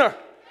my owner.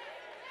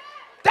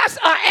 That's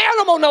an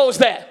animal knows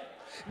that.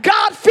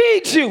 God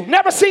feeds you.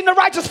 Never seen the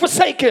righteous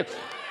forsaken,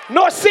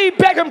 nor seed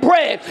begging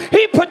bread.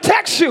 He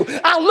protects you.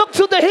 I look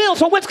to the hills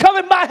from whence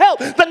cometh my help.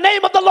 The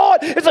name of the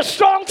Lord is a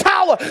strong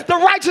tower.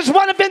 The righteous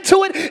runneth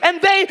into it,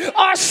 and they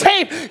are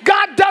safe.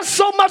 God does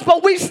so much,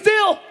 but we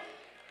still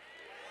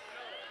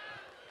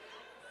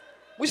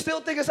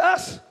think it's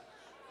us.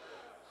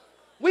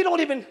 We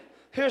don't even,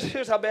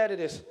 here's how bad it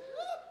is.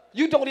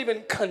 You don't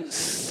even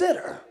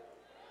consider.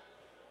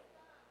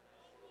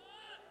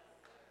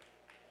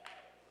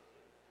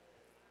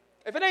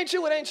 If it ain't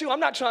you, it ain't you. I'm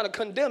not trying to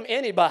condemn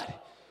anybody.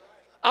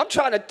 I'm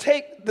trying to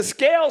take the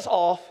scales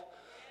off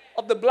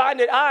of the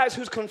blinded eyes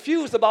who's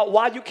confused about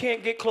why you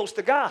can't get close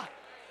to God.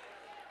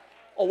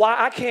 Or why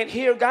I can't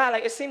hear God.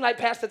 Like, it seemed like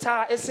Pastor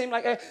Tye, it seemed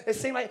like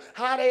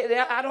how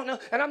I don't know.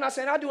 And I'm not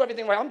saying I do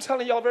everything right. I'm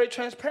telling y'all very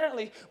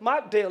transparently my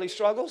daily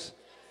struggles.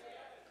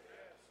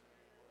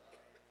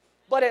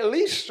 But at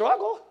least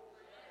struggle.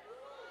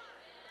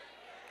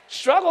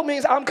 Struggle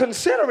means I'm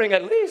considering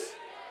at least.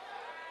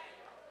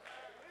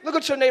 Look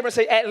at your neighbor and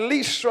say, at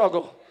least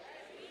struggle.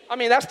 I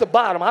mean, that's the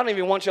bottom. I don't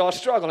even want y'all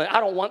struggling.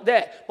 I don't want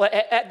that. But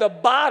at the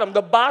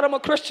bottom a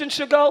Christian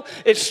should go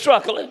is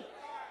struggling.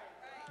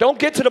 Don't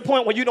get to the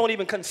point where you don't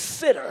even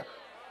consider.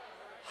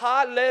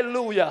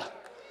 Hallelujah.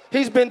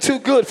 He's been too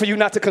good for you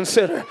not to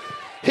consider.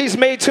 He's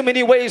made too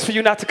many ways for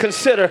you not to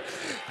consider.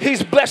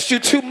 He's blessed you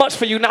too much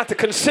for you not to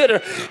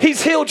consider.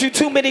 He's healed you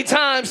too many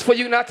times for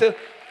you not to.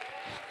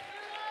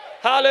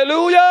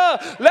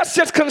 Hallelujah. Let's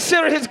just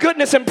consider his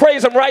goodness and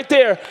praise him right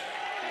there.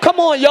 Come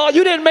on, y'all.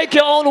 You didn't make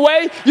your own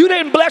way. You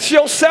didn't bless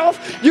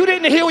yourself. You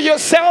didn't heal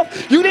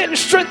yourself. You didn't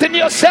strengthen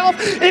yourself.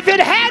 If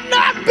it had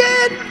not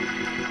been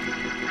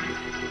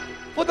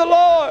for the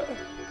Lord.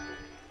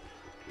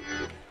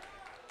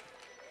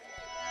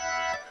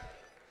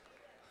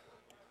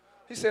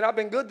 He said, I've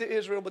been good to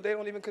Israel, but they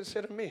don't even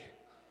consider me.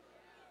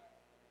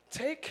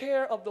 Take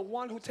care of the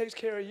one who takes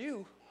care of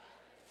you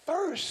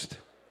first.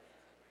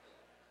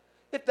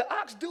 If the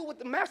ox do what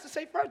the master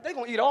say first, they're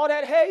going to eat all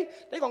that hay.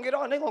 They're going to get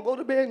on. They're going to go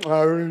to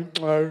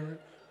bed.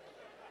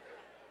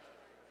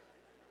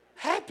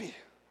 Happy.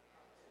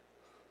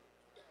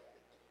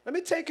 Let me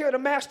take care of the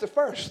master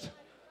first.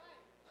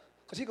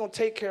 Because he's going to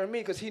take care of me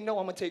because he know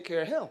I'm going to take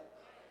care of him.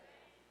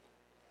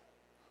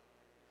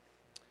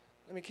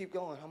 Let me keep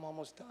going. I'm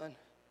almost done.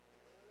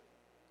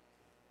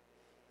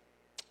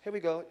 Here we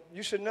go.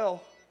 You should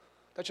know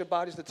that your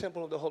body is the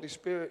temple of the Holy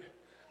Spirit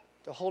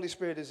The Holy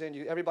Spirit is in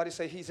you. Everybody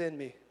say, He's in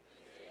me.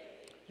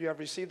 You have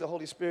received the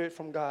Holy Spirit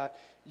from God.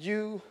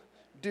 You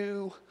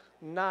do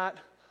not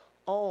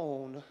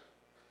own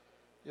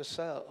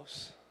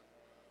yourselves.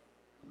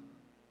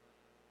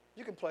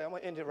 You can play. I'm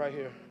going to end it right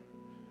here.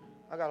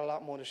 I got a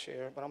lot more to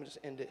share, but I'm going to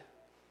just end it.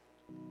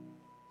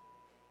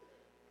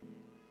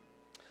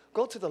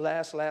 Go to the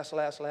last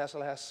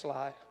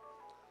slide.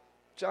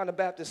 John the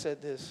Baptist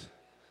said this: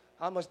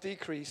 I must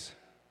decrease,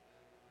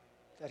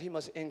 that he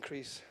must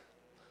increase.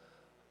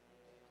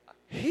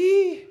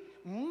 He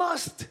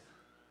must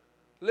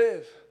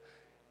live.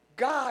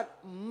 God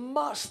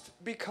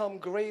must become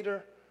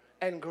greater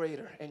and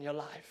greater in your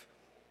life.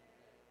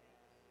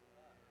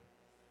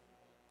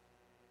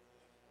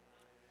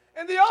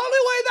 And the only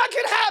way that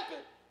can happen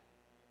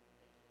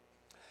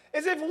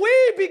is if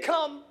we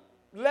become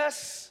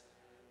less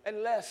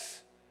and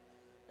less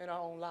in our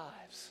own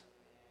lives.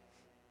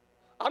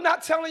 I'm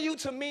not telling you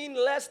to mean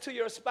less to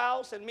your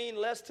spouse and mean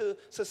less to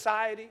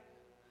society,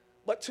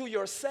 but to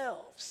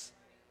yourselves.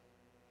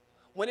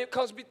 When it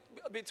comes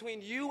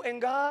between you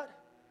and God,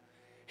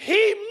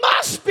 He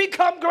must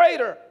become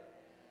greater.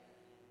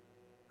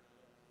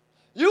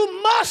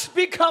 You must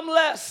become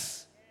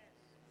less,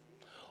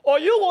 or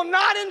you will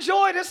not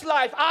enjoy this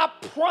life. I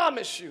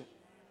promise you.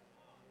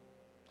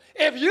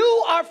 If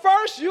you are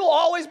first, you'll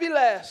always be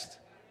last.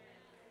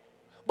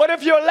 But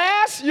if you're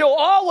last, you'll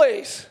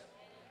always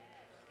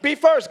be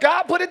first.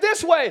 God put it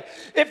this way: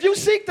 if you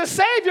seek to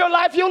save your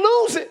life, you'll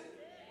lose it.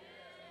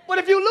 But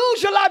if you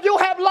lose your life, you'll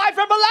have life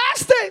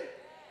everlasting.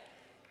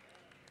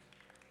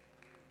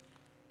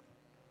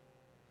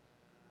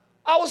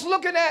 I was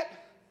looking at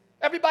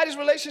everybody's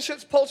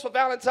relationships post for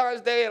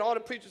Valentine's Day, and all the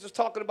preachers was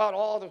talking about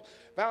all the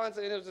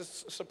Valentine's. It was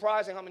just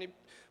surprising how many,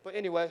 but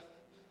anyway.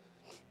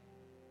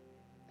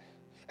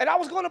 And I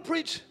was going to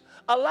preach,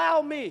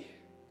 allow me,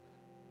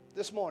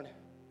 this morning.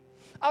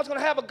 I was going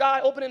to have a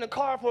guy opening the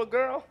car for a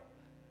girl,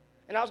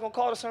 and I was going to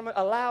call the sermon,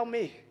 allow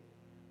me.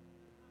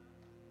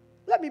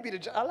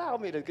 Allow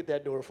me to get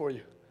that door for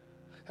you.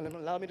 And then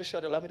allow me to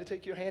shut it. Allow me to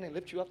take your hand and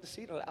lift you up the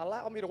seat.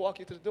 Allow me to walk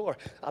you to the door.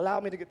 Allow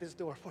me to get this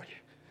door for you.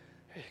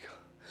 There you go.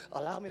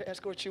 Allow me to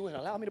escort you in.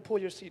 Allow me to pull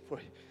your seat for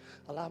you.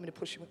 Allow me to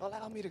push you in.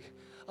 Allow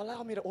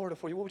me to order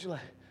for you. What would you like?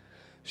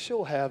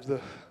 She'll have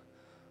the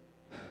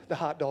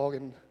hot dog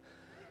and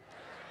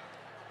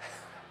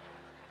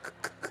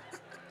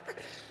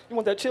you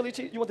want that chili?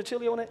 You want the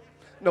chili on it?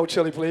 No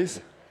chili, please.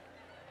 I'm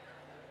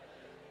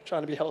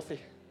trying to be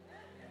healthy.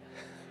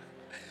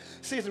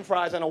 Seasoned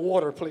fries and a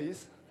water,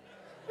 please.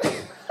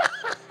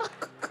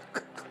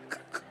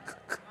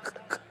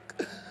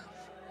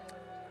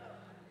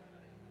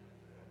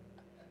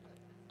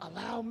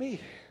 Allow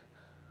me.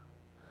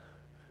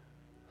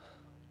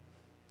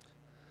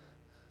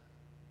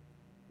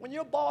 When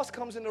your boss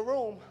comes in the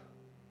room,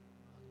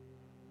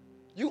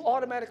 you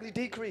automatically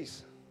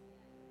decrease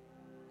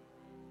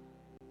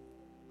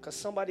because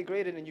somebody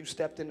greater than you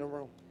stepped in the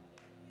room.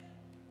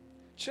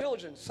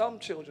 Children, some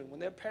children, when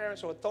their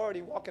parents or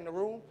authority walk in the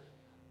room,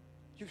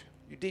 you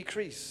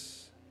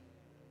decrease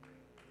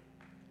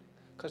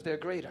because they're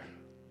greater.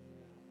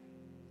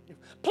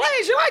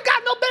 Please, you ain't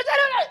got no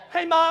business.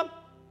 Hey, Mom.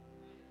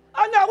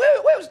 Oh, no, we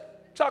was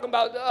talking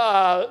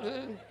about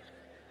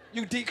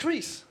you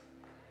decrease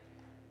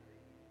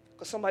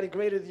because somebody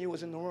greater than you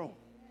was in the room.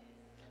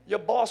 Your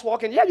boss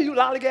walking, yeah, you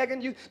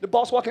lollygagging. The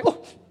boss walking,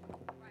 oh.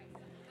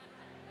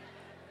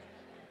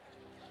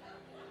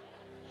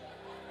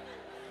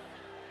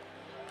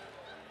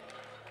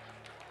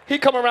 He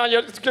come around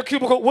your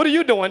cubicle, what are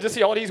you doing? Just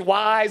see all these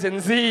Y's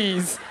and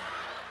Z's.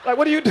 Like,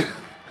 what are you doing?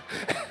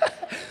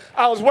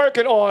 I was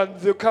working on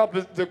the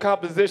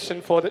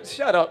composition for the,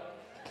 shut up.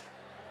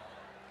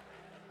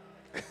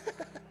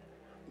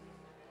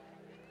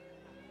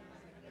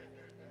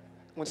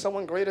 When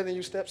someone greater than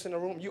you steps in the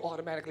room, you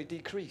automatically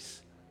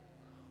decrease.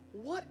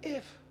 What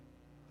if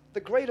the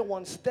greater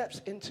one steps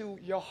into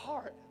your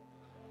heart?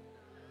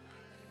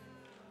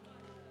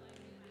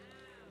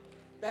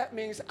 That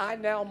means I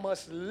now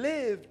must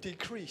live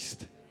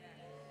decreased.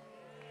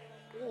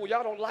 Oh,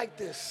 y'all don't like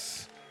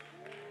this.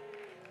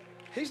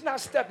 He's not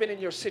stepping in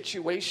your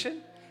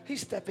situation.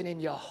 He's stepping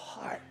in your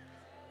heart.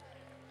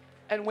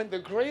 And when the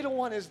greater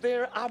one is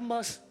there,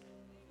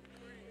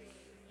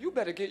 you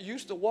better get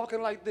used to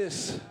walking like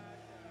this.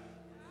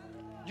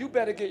 You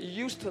better get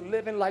used to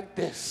living like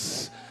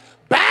this.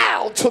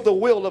 Bow to the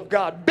will of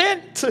God.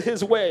 Bent to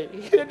his way. Woo!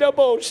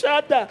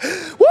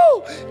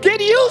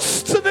 Get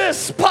used to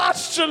this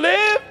posture,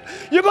 live.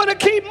 You're going to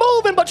keep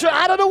moving, but you're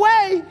out of the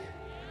way.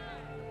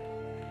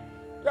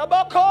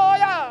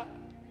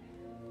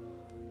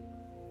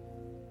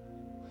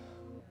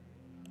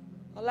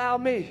 Allow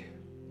me.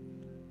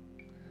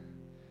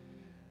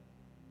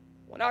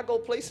 When I go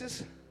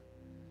places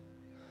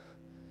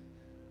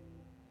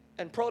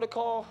and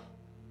protocol,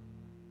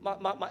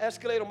 my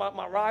escalator,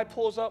 my ride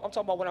pulls up. I'm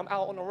talking about when I'm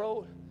out on the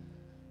road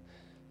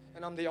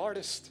and I'm the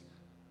artist.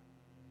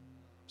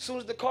 As soon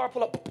as the car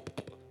pull up,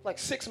 like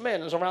 6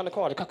 men is around the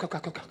car.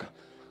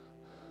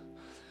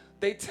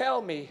 They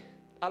tell me,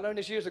 I learned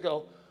this years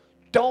ago,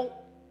 don't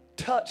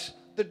touch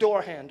the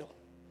door handle.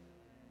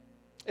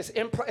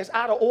 It's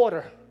out of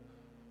order.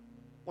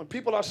 When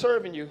people are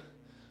serving you,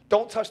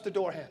 don't touch the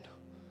door handle.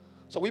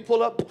 So we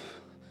pull up,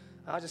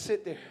 I just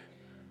sit there.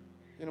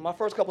 You know, my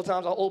first couple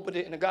times I opened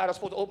it, and the guy that's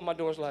supposed to open my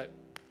door is like,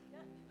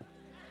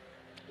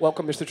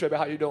 welcome, Mr. Tribbett,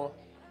 how you doing?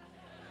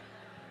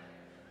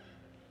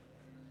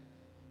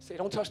 Say,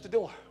 don't touch the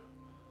door.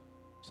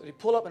 So they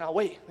pull up, and I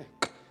wait.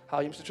 How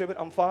are you, Mr. Tribbett?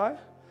 I'm fine.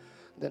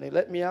 Then they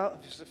let me out.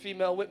 If there's a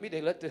female with me,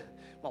 they let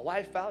my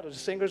wife out, or the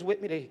singers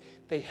with me,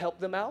 they help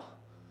them out.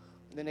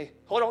 And then they,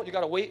 hold on, you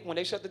got to wait. When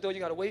they shut the door, you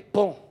got to wait.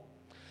 Boom.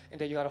 And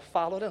then you got to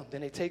follow them.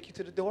 Then they take you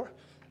to the door.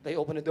 They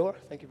open the door.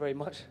 Thank you very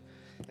much.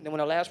 And then when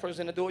the last person's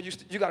in the door, you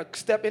got to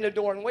step in the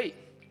door and wait.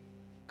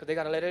 Because they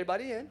got to let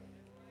everybody in.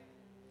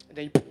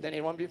 And then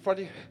they run in front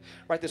of you.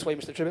 Right this way,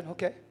 Mr. Tribbett.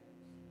 Okay.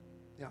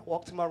 Yeah, I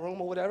walk to my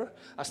room or whatever.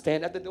 I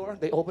stand at the door.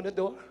 They open the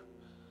door.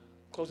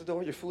 Close the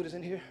door. Your food is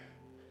in here.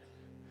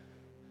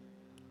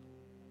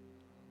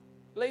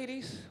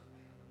 Ladies,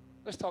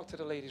 let's talk to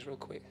the ladies real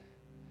quick.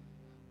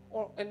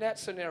 Or in that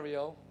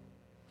scenario,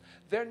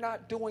 they're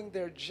not doing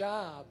their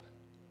job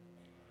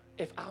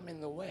if I'm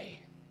in the way.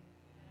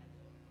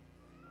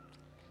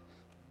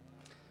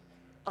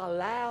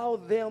 Allow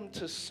them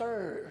to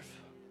serve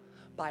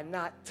by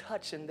not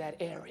touching that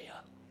area.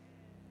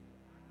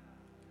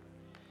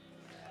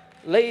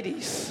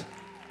 Ladies,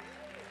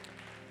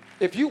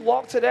 if you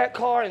walk to that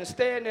car and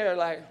stand there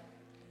like,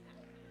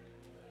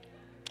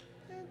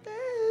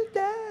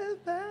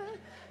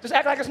 just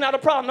act like it's not a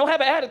problem. Don't have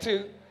an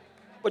attitude.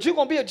 But you're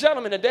going to be a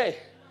gentleman today.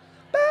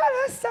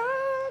 I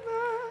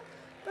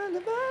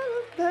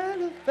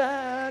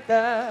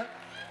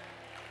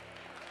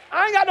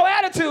ain't got no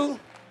attitude,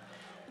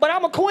 but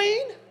I'm a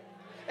queen,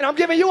 and I'm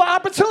giving you an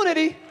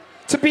opportunity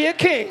to be a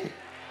king.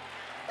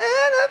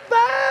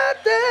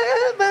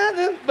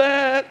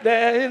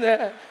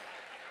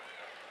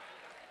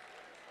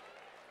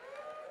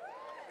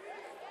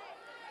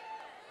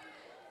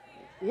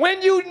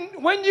 When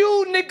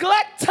you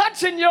neglect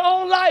touching your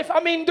own life,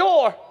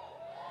 door,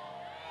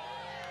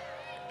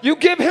 you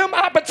give him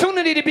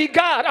opportunity to be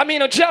God.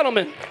 A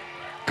gentleman.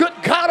 Good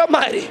God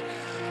Almighty.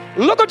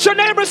 Look at your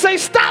neighbor and say,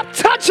 stop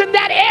touching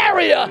that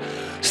area.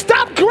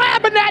 Stop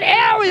grabbing that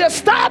area.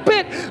 Stop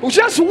it.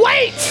 Just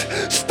wait.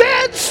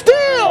 Stand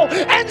still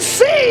and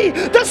see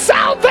the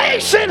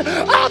salvation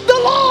of the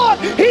Lord.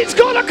 He's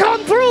going to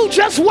come through.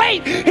 Just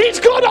wait. He's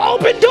going to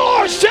open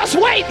doors. Just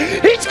wait.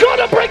 He's going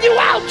to bring you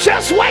out.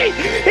 Just wait.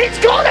 He's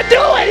going to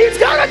do it. He's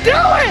going to do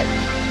it.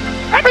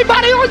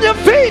 Everybody on your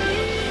feet.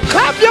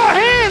 Clap your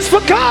hands for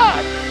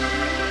God.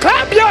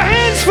 Clap your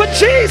hands for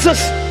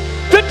Jesus,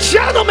 the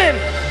gentleman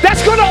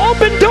that's going to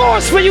open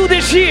doors for you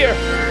this year.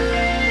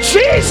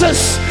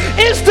 Jesus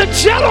is the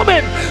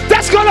gentleman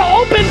that's going to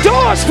open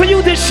doors for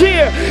you this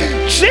year.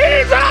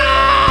 Jesus!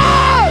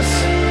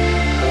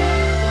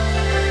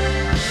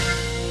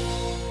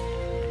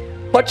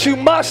 But you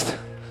must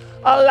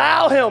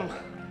allow him.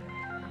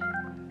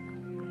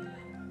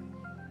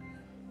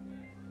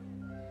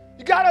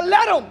 You got to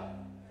let him.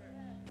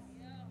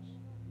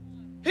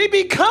 He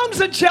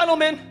becomes a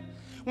gentleman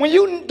when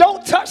you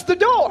don't touch the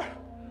door.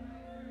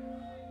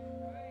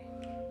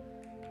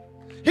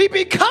 He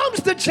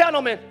becomes the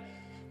gentleman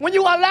when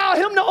you allow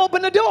him to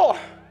open the door.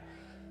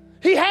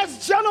 He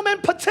has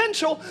gentleman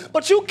potential,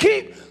 but you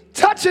keep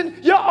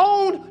touching your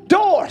own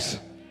doors.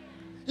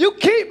 You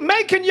keep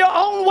making your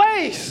own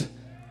ways.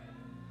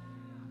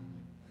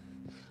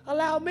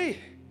 Allow me.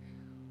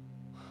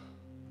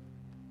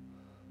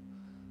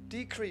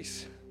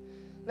 Decrease.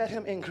 Let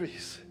him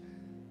increase.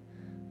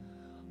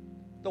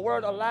 The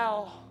word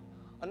allow,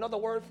 another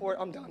word for it,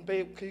 I'm done.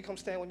 Babe, can you come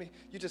stand with me?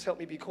 You just help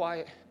me be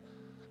quiet.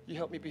 You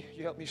help me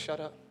shut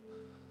up.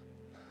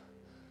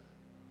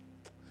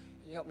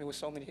 You help me with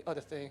so many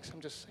other things. I'm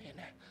just saying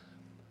that.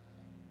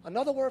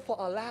 Another word for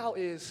allow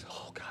is,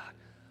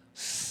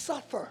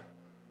 suffer.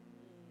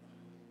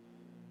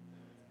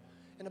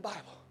 In the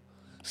Bible,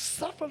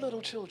 suffer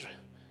little children.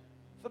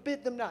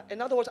 Forbid them not.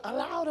 In other words,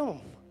 allow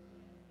them.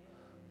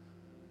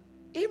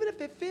 Even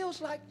if it feels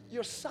like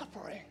you're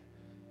suffering,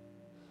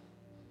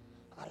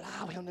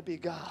 allow him to be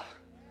God.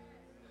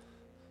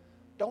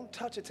 Don't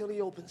touch it till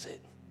he opens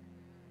it.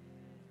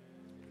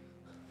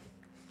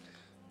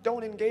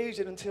 Don't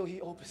engage it until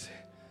he opens it.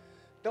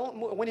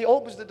 When he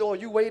opens the door,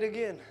 you wait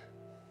again.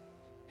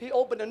 He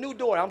opened a new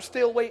door. I'm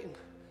still waiting.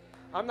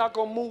 I'm not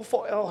going to move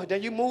forward. Oh,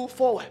 then you move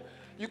forward.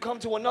 You come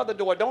to another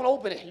door. Don't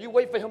open it. You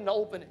wait for him to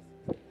open it.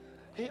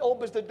 He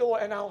opens the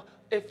door, and now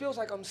it feels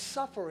like I'm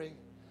suffering,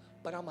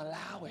 but I'm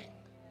allowing.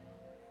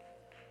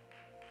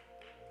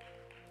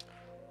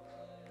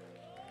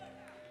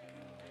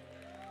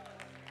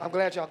 I'm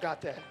glad y'all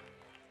got that.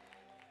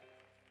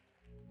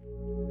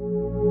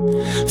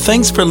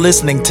 Thanks for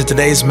listening to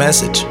today's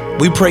message.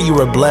 We pray you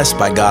are blessed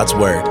by God's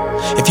word.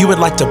 If you would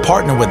like to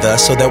partner with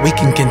us so that we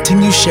can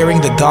continue sharing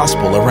the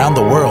gospel around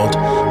the world,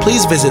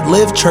 please visit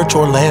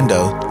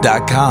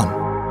livechurchorlando.com.